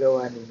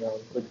ginagawa ninyo.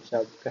 Good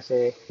job.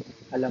 Kasi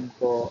alam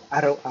ko,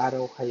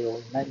 araw-araw kayo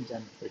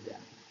nandyan for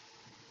them.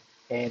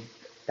 And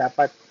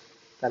dapat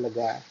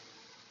talaga,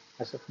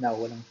 as of now,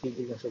 walang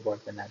tigil yung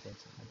suporta natin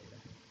sa kanila.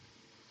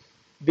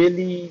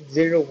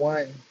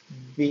 Billy01,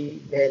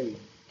 Belly.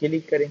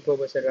 Kilig ka rin po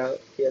ba sa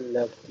Ralphgail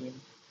Love Team?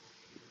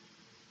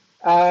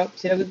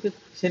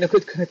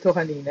 Sinagot ko na to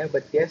kanina,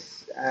 but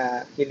yes,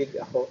 kilig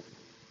ako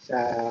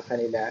sa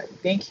kanila.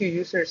 Thank you,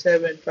 user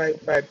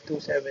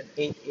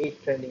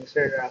 7552788, trending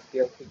Sir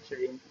Raphael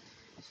featuring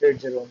Sir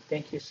Jerome.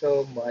 Thank you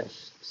so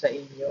much sa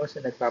inyo sa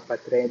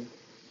nagpapatrend.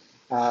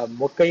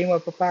 Huwag kayong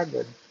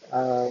mapapagod.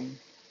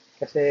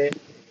 Kasi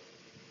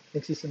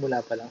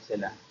nagsisimula pa lang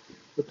sila.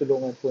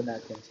 Tutulungan po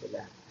natin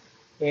sila.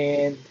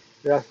 And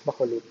Ralph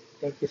Makulit.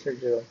 Thank you, Sir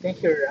Jerome.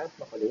 Thank you, Ralph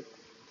Makulit.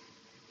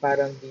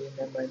 Parang di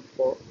naman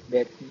po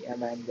Betty,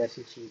 Amanda,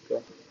 si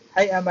Chico.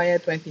 Hi, Amaya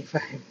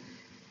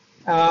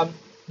 25. Um,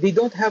 they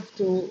don't have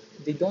to,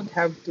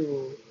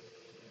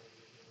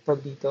 pag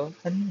dito,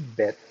 anong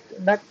bet?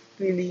 Not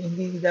really,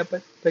 hindi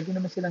dapat, pwede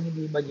naman silang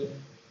hindi maging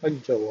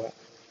magjowa.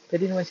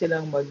 Pwede naman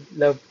silang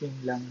mag-love team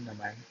lang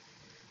naman.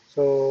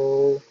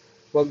 So,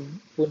 wag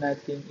po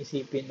natin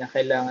isipin na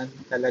kailangan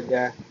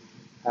talaga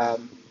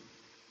um,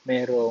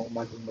 merong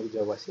maging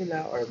magjowa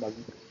sila or mag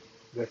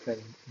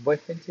girlfriend,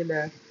 boyfriend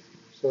sila.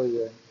 So,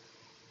 yun.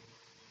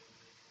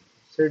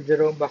 Sir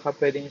Jerome, baka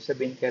pwede niyo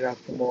sabihin kay Raf,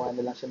 kumuha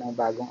na lang siya ng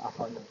bagong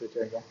account ng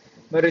Twitter niya.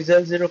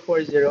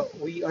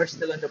 Marizel040, we are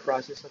still in the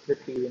process of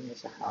retrieving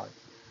his account.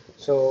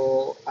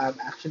 So, I'm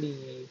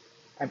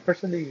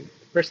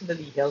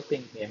personally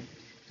helping him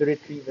to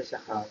retrieve his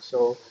account.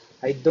 So,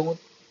 I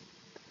don't,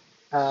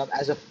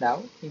 as of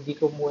now, hindi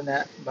ko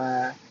muna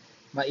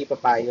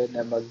maipapayo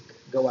na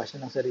maggawa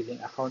siya ng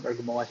sariling account or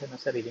gumawa siya ng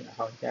sariling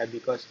account niya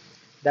because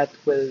that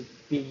will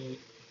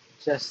be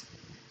just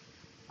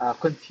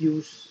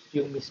confuse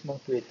yung mismong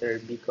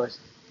Twitter because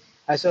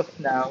as of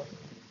now,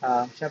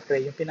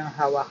 syempre, yung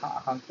pinanghawakang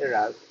account ni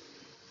Ralph,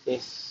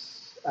 is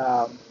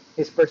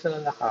his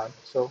personal account.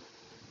 So,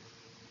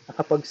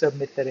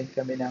 nakapag-submit na rin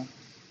kami ng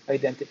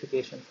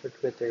identification for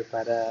Twitter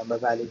para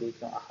ma-validate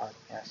yung account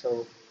niya.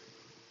 So,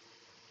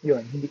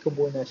 yun, hindi ko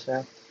muna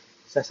siya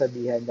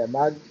sasabihan na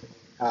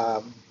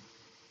um,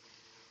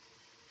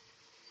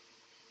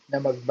 na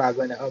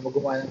magbago na o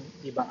gumawa ng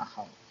ibang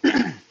account.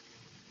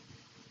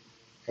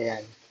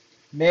 Ayan.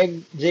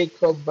 Meg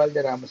Jacob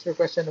Valderrama. Sir,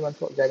 question naman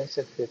po galing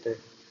sa Twitter.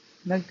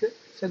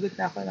 Nagsagot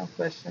na ako ng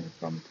question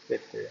from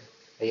Twitter.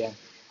 Ayan.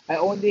 I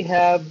only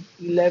have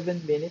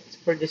 11 minutes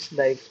for this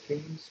live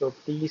stream, so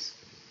please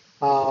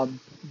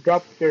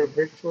drop your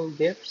virtual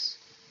gifts.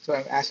 So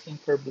I'm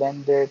asking for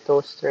Blender,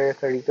 Toaster,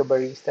 Carito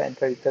Barista, and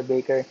Carito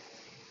Baker.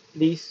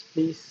 Please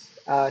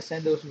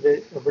send those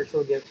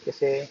virtual gifts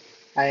kasi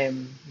I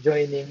am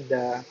joining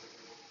the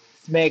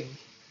Smeg,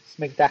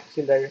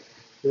 Smegtacular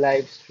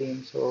live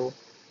stream. So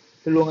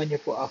tulungan niyo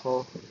po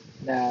ako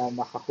na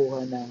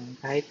makakuha ng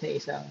kahit na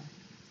isang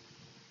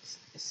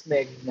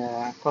Smeg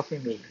na coffee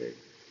maker.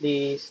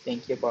 Please,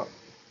 thank you po.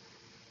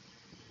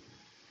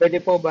 Pwede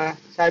po ba,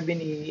 sabi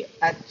ni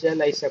Atja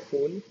Liza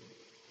Pool,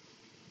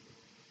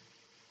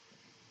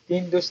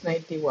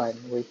 Tindus91,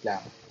 wait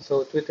lang.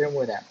 So, Twitter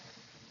muna.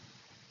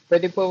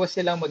 Pwede po ba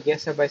silang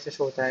mag-guest sabay sa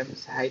Showtime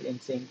sa Hide and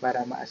Sing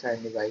para maasar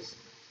ni Vice?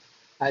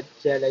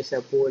 Atja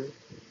Liza Pool,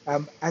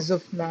 as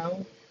of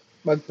now,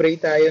 mag-pray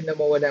tayo na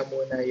mawala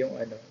muna yung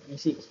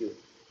ECQ.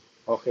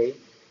 Okay?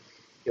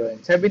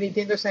 Yun. Sabi ni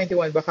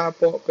Tindus91, baka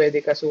po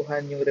pwede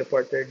kasuhan yung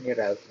reporter ni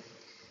Ralph.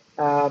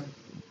 Um,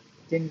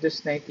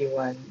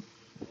 Tindus91,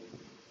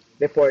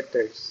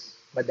 reporters,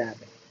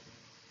 madami.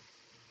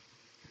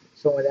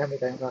 So,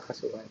 madami tayong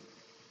kakasuhan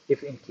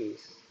if in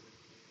case.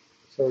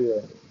 So,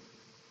 yun.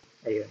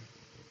 Ayun.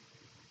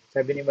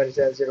 Sabi ni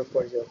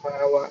Maricel040,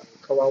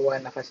 kawawa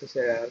na kasi si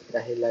Ralph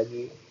dahil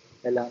lagi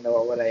na lang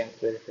nawawala yung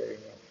Twitter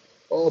niya.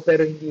 Oo,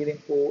 pero hindi rin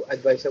po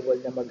advisable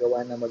na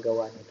magawa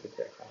ng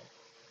Twitter account.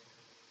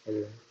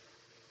 Ayun.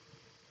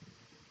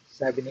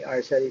 Sabi ni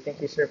Arshali, thank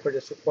you sir for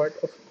the support.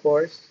 Of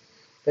course,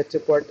 let's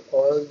support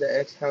all the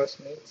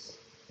ex-housemates.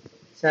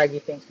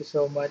 Sagi, thank you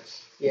so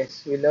much.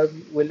 Yes, I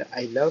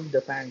love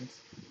the fans.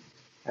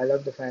 I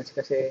love the fans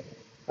kasi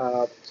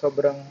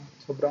sobrang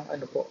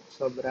ano po,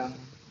 sobrang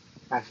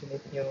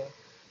passionate nyo,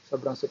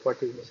 sobrang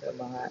supportive nyo sa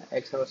mga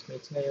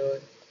ex-housemates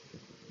ngayon.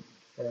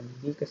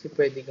 Hindi kasi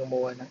pwede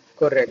gumawa ng,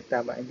 correct,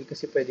 tama, hindi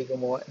kasi pwede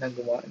gumawa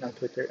ng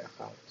Twitter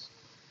accounts.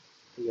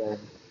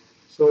 Yan.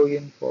 So,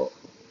 yun po.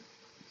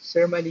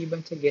 Sir,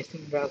 maliban sa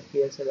guesting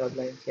Ralphgail sa Love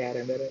Line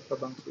Kiara, meron pa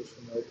bang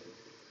susunod?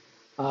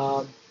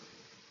 Um,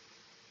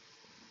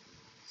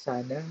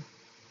 sana,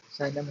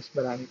 sana mas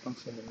marami pang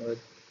sumunod.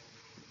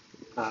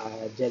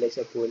 Jealous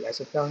sa pool. As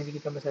of now, hindi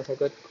kita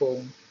masasagot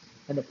kung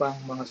ano pa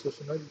ang mga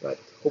susunod,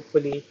 but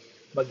hopefully,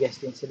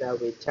 mag-guest din sila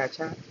with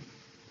Chacha,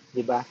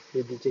 di ba?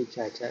 With DJ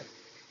Chacha.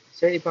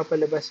 Sir,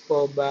 ipapalabas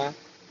po ba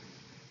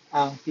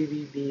ang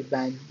PBB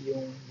band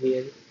yung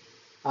Gail?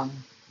 Ang,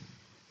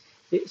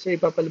 sir,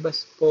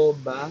 ipapalabas po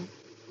ba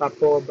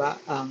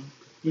ang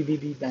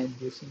PBB band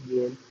using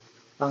Gail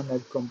ang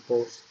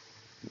nag-compose?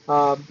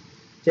 Um,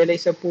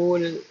 Jealous sa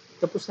pool,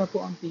 tapos na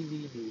po ang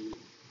PBB.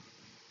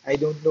 I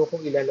don't know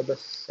kung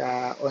ilalabas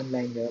sa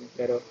online yun,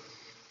 pero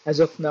as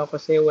of now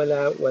kasi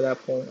wala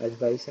pong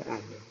advice sa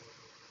amin.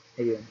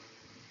 Ayun.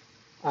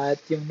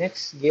 At yung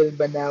next, Gil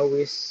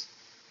Banawis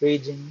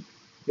Raging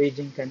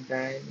Raging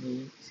kanta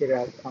ni si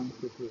Ralph ang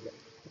pipila.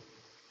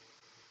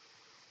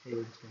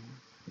 Raging.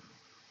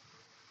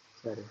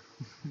 Sorry.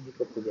 Hindi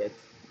ko puget.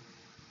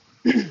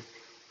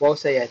 Wow,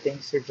 saya.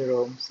 Thanks, Sir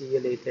Jerome. See you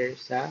later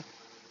sa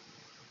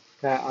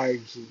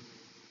ka-RG.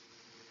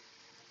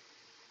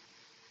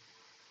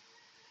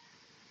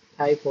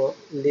 Hi po,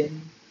 Lynn,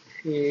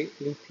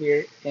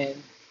 Lipier, and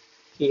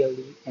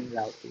Kaylee, and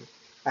Lauti.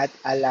 At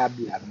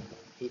Alablab,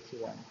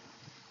 81.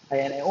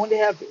 Ayan, I only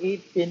have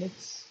 8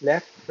 minutes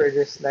left for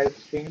this live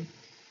stream.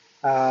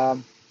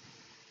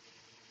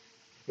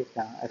 Wait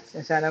lang. At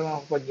sana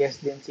makapag-guest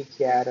din si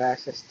Kiara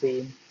sa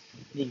stream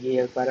ni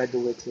Gail para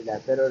duet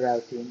sila. Pero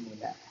routing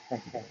muna.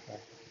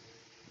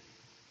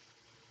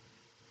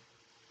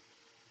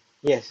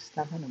 Yes,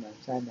 tama naman.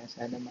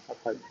 Sana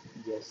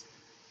makapag-guest.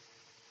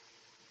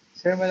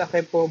 Sir,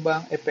 malaki po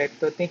bang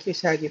epekto? Thank you,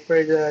 Shaggy,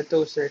 for the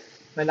toaster.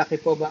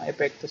 Malaki po bang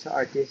epekto sa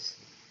artist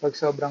pag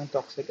sobrang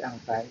toxic ang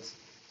fans?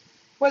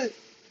 Well,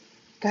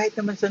 kahit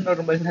naman sa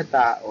normal na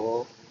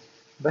tao,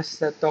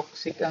 basta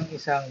toxic ang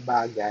isang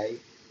bagay,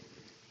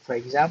 for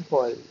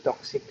example,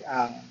 toxic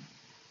ang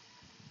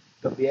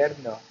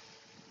gobyerno,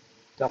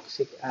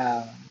 toxic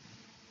ang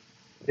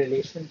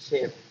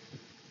relationship,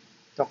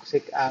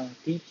 toxic ang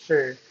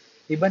teacher,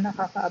 di ba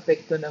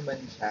nakaka-apekto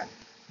naman siya?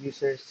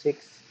 User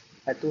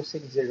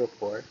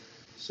 2604.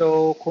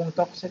 So, kung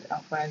toxic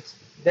ang fans,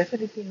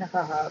 definitely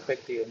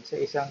nakaka-apekto yun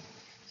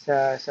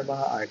sa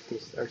mga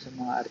artists or sa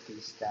mga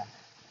artista.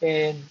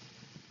 And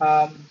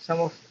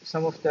some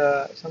of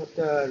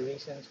the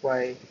reasons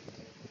why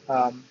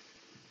um,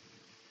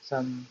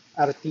 some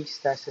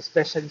artistas,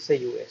 especially sa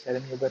US,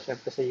 alam niyo ba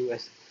syempre sa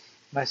US,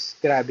 mas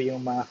grabe yung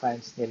mga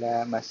fans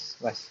nila, mas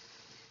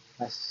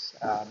mas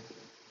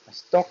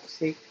mas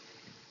toxic.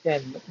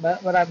 Yan,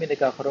 marami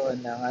nagkakaroon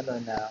ng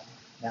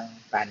ng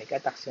panic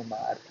attacks yung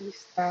mga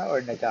artista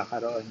or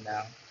nagkakaroon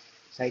ng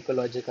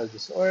psychological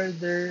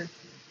disorder.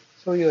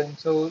 So yun.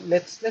 So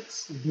let's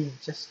be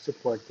just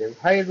supportive.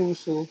 Hi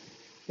Rusu.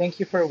 Thank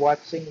you for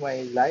watching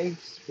my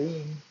live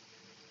stream.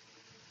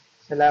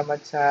 Salamat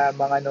sa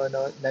mga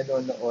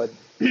nanonood.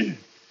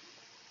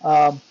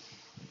 um,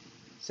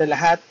 sa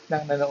lahat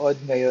ng nanood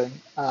ngayon,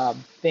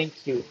 thank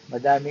you.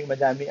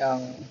 Madami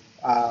ang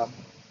um,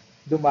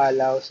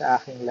 dumalaw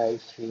sa aking live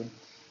stream.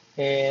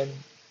 And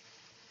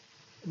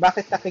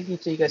bakit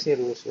nakikitsika si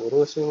Rusu?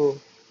 Rusu,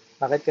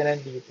 bakit ka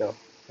nandito?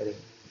 Rin.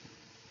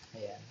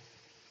 Ayan.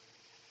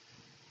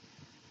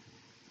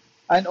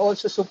 And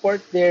also support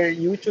their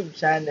YouTube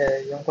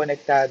channel, yung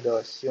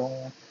Conectados,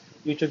 yung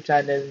YouTube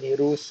channel ni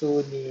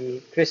Rusu,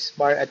 ni Chris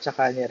Mar at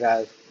saka ni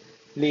Ralph.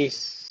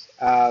 Please,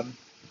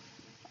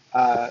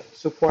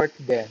 support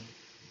them.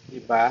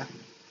 Diba?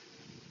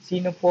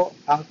 Sino po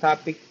ang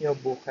topic nyo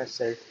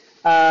bukas, sir?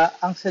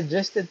 Ang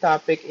suggested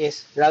topic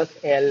is Ralph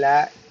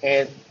Ella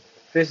and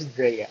Chris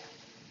Drea.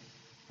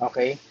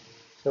 Okay?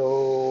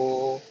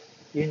 So,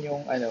 yun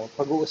yung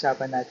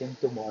pag-uusapan natin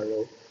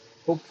tomorrow.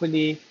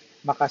 Hopefully,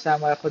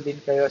 makasama ko din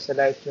kayo sa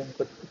live stream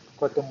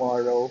ko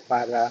tomorrow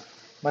para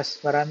mas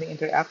maraming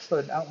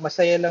interaction. Ang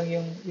masaya lang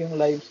yung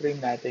live stream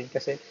natin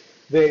kasi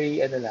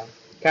very lang,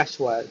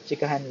 casual,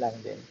 chikahan lang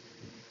din.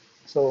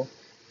 So,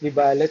 'di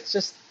ba, let's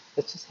just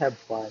have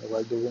fun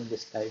while doing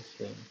this live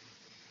stream.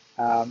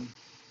 Um,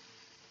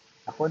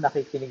 ako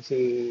nakikinig si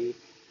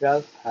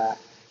Ralph ha,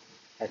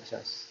 at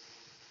just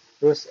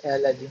Rose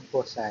Ella din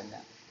po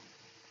sana.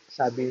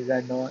 Sabi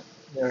Ranon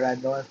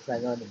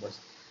Anonymous.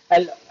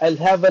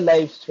 I'll have a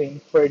live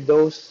stream for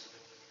those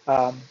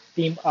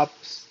team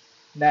ups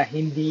na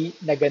hindi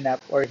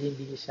naganap or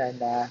hindi siya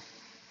na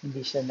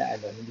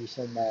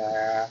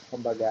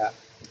kumbaga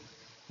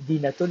hindi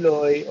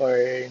natuloy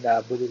or na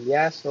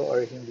bulilyaso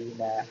or hindi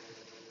na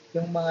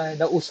yung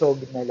mga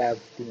nausog na love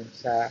team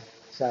sa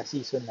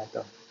season na to.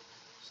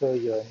 So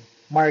yun.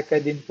 Marka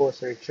din po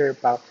Sir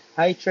Chirpaw.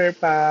 Hi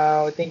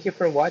Chirpaw! Thank you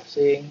for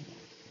watching.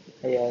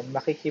 Ayan,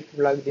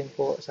 makikip-vlog din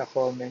po sa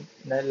comment,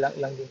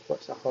 lang din po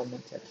sa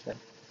comment section.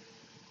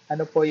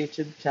 Ano po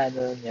YouTube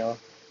channel nyo?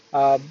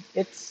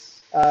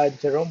 It's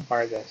Jerome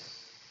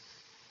Vargas,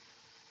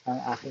 ang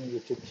aking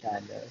YouTube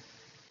channel.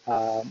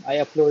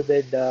 I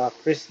uploaded the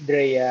Chris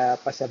Drea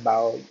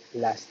Pasabaw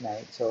last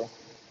night. So,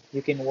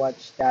 you can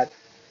watch that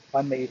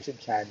on my YouTube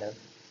channel.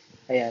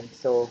 Ayan,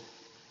 so,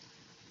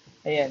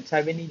 ayan,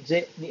 sabi ni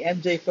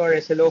MJ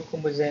Flores, hello,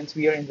 Kumuzens.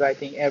 We are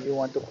inviting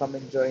everyone to come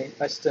and join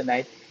us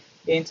tonight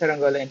in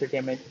Saranggola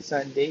Entertainment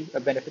Sunday, a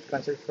benefit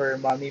concert for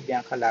Mommy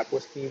Bianca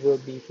Lapus. We will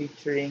be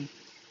featuring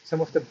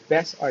some of the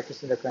best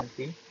artists in the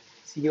country.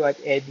 See you at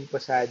Eddie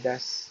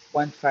Posadas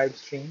 1-5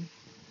 stream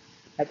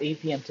at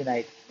 8 p.m.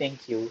 tonight.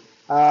 Thank you.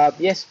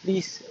 Yes,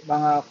 please,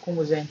 mga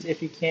Kumuzens,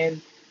 if you can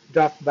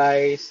drop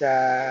by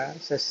sa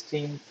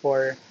stream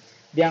for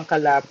Bianca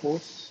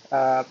Lapus,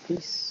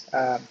 please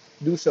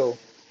do so.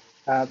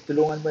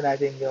 Tulungan mo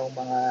natin yung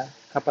mga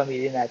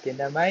kapamilya natin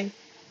na may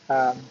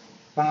um,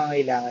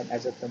 pangangailangan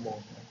as of the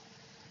moment.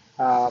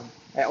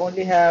 I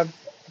only have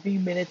 3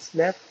 minutes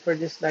left for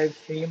this live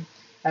stream.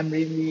 I'm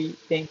really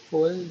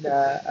thankful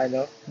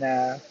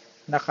na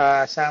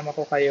nakasama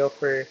ko kayo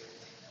for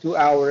 2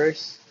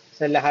 hours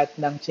sa lahat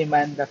ng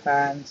Chimanda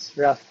fans,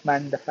 Ralph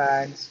Manda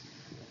fans,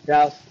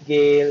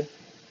 Ralphgail.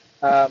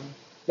 Um,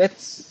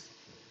 let's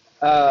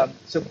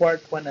support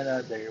one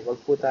another.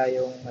 Huwag po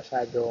tayong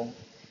masyadong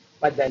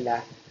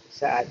padala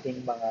sa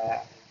ating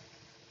mga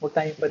huwag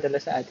tayong padala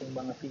sa ating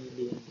mga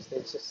feelings.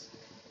 Let's just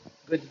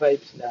good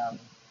vibes lang.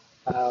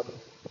 Um,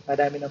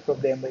 marami ng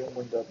problema yung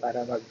mundo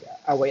para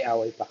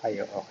mag-away-away pa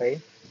kayo,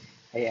 okay?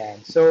 Ayan.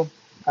 So,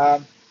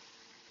 um,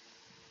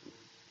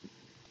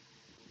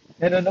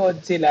 nanonood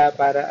sila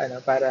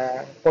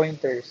para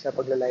pointers sa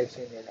pagla-live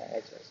stream nila.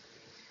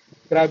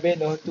 Grabe,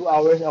 no? 2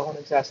 hours ako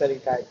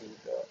nagsasalita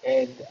dito.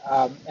 And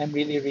I'm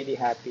really, really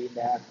happy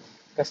na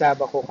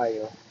kasama ko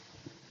kayo.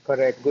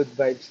 Correct. Good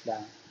vibes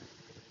lang.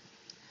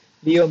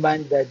 Leo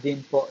Manda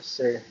din po,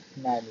 Sir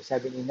Nami.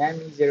 Sabi ni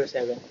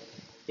Nami07,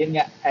 yun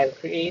nga, I'll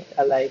create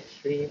a live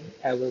stream.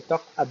 I will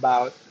talk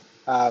about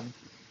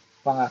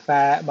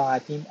mga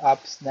team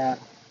ups na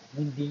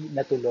hindi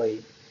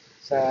natuloy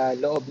sa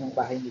loob ng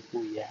bahay ni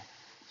Kuya.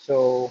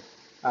 So,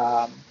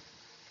 um,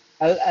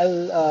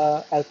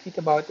 I'll think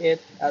about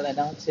it. I'll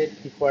announce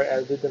it before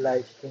I'll do the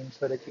live stream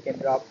so that you can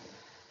drop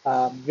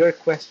your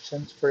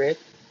questions for it.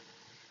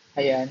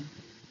 Ayan.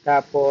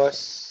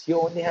 Tapos, you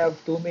only have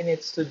 2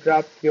 minutes to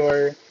drop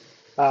your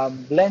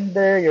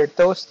blender, your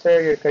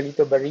toaster, your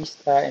Carlito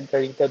Barista, and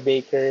Carlito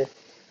Baker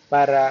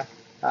para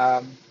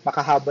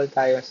makahabol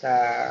tayo sa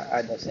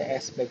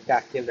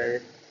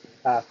S-Spectacular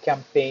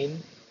campaign.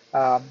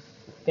 Um,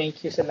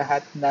 Thank you sa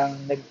lahat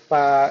ng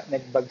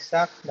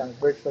nagbagsak ng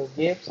virtual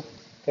gifts.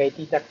 Kay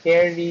Tita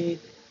Carrie,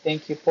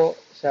 thank you po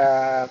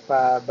sa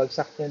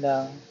pabagsak nyo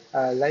ng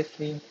live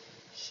stream.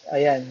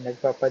 Ayan,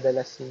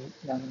 nagpapadala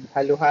ng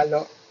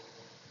halo-halo.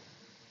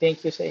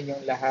 Thank you sa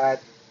inyong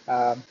lahat.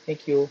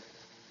 Thank you.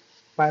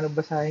 Paano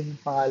basahin yung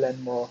pangalan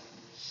mo?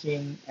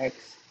 Shin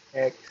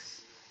XX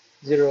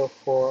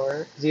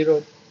 04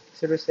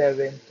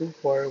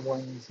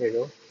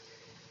 0072410.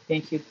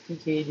 Thank you,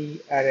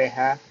 TKD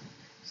Areha.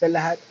 Sa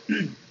lahat,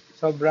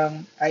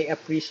 sobrang I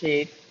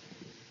appreciate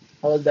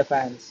all the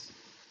fans.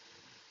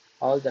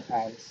 All the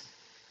fans.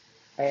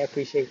 I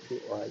appreciate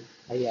you all.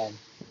 Ayan.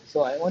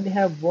 So, I only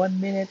have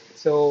 1 minute.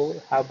 So,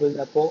 habol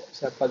na po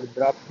sa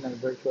pag-drop ng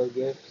virtual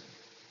gifts.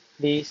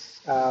 Please,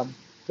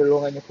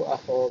 tulungan niyo po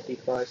ako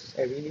because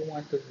I really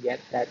want to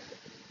get that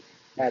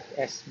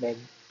S-Meg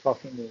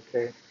coffee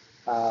maker.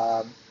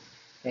 Um,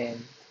 and,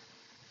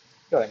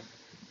 yun.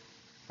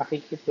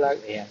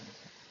 Pakikiplug. Ayan.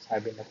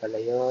 Sabi na pala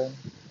yun.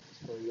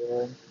 So,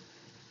 yun.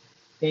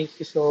 Thank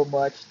you so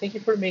much. Thank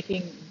you for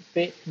making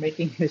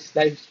this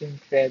live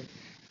stream thread.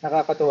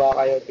 Nakakatuwa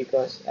kayo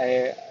because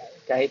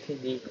kahit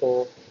hindi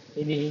ko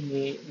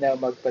hinihingi na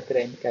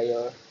magpa-trend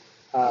kayo,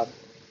 um,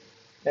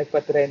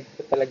 nagpa-trend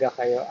po talaga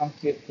kayo. Ang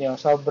cute niyo.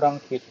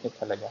 Sobrang cute niyo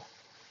talaga.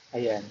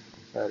 Ayan.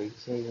 Sorry.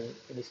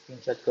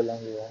 Screenshot ko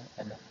lang yung,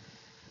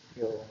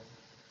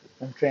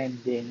 yung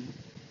trending.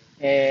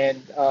 And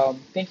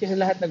thank you sa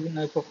lahat na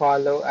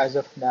nagpo-follow as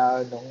of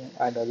now nung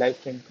live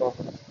stream ko.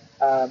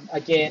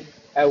 Again,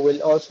 I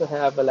will also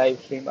have a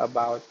live stream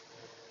about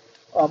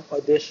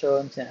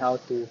auditions and how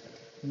to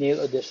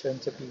nail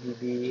auditions sa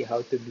PBB,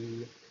 how to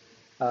be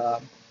um,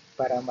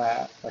 para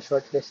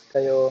ma-shortlist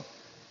kayo.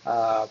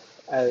 Uh,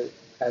 I'll,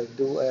 I'll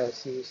do a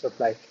series of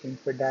live stream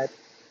for that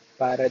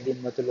para din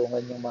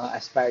matulungan yung mga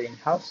aspiring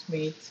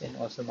housemates and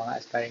also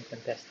mga aspiring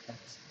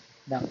contestants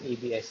ng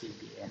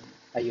ABS-CBN.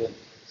 Ayun.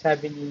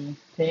 Sabi ni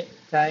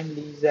Time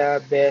Liza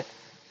Beth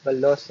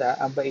Balosa,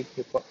 ang bait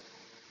niyo po.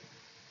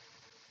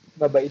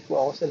 Mabait po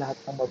ako sa lahat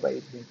ng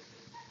mabait din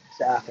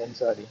sa akin,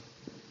 sorry.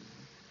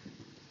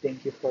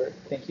 Thank you for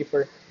thank you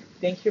for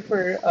thank you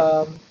for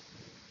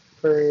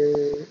for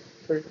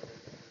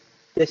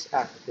this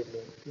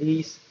afternoon.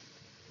 Please,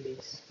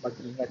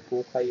 mag-ingat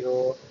po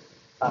kayo,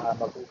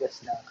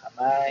 maghugas ng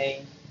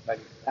kamay,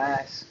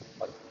 mag-mask,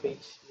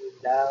 mag-face shield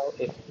daw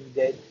if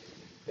needed.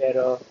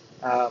 Pero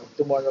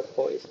tomorrow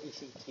po is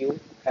ECQ.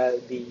 I'll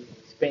be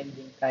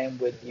spending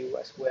time with you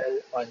as well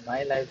on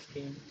my live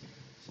stream.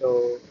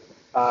 So,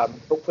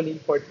 hopefully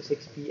 4 to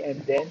 6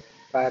 p.m. din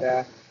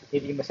para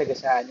hindi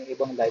masagasaan yung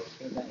ibang live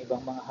stream ng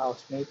ibang mga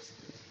housemates.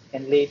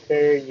 And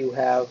later, you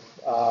have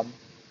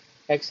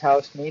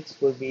ex-housemates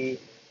will be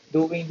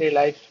doing their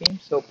live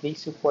stream. So, please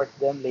support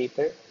them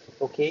later.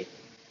 Okay?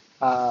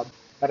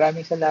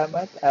 Maraming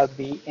salamat. I'll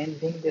be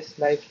ending this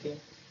live stream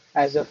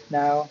as of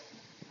now.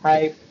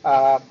 Hi,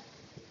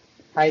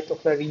 hi to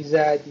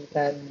Clariza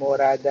Ditan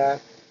Morada.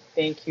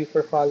 Thank you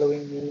for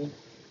following me.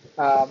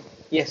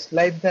 Yes,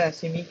 live na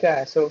si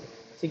Mika. So,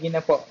 sige na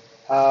po.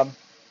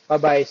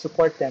 Bye-bye.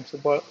 Support them.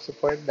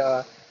 Support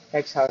the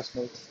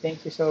ex-housemates.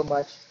 Thank you so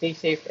much. Stay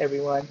safe,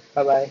 everyone.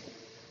 Bye-bye.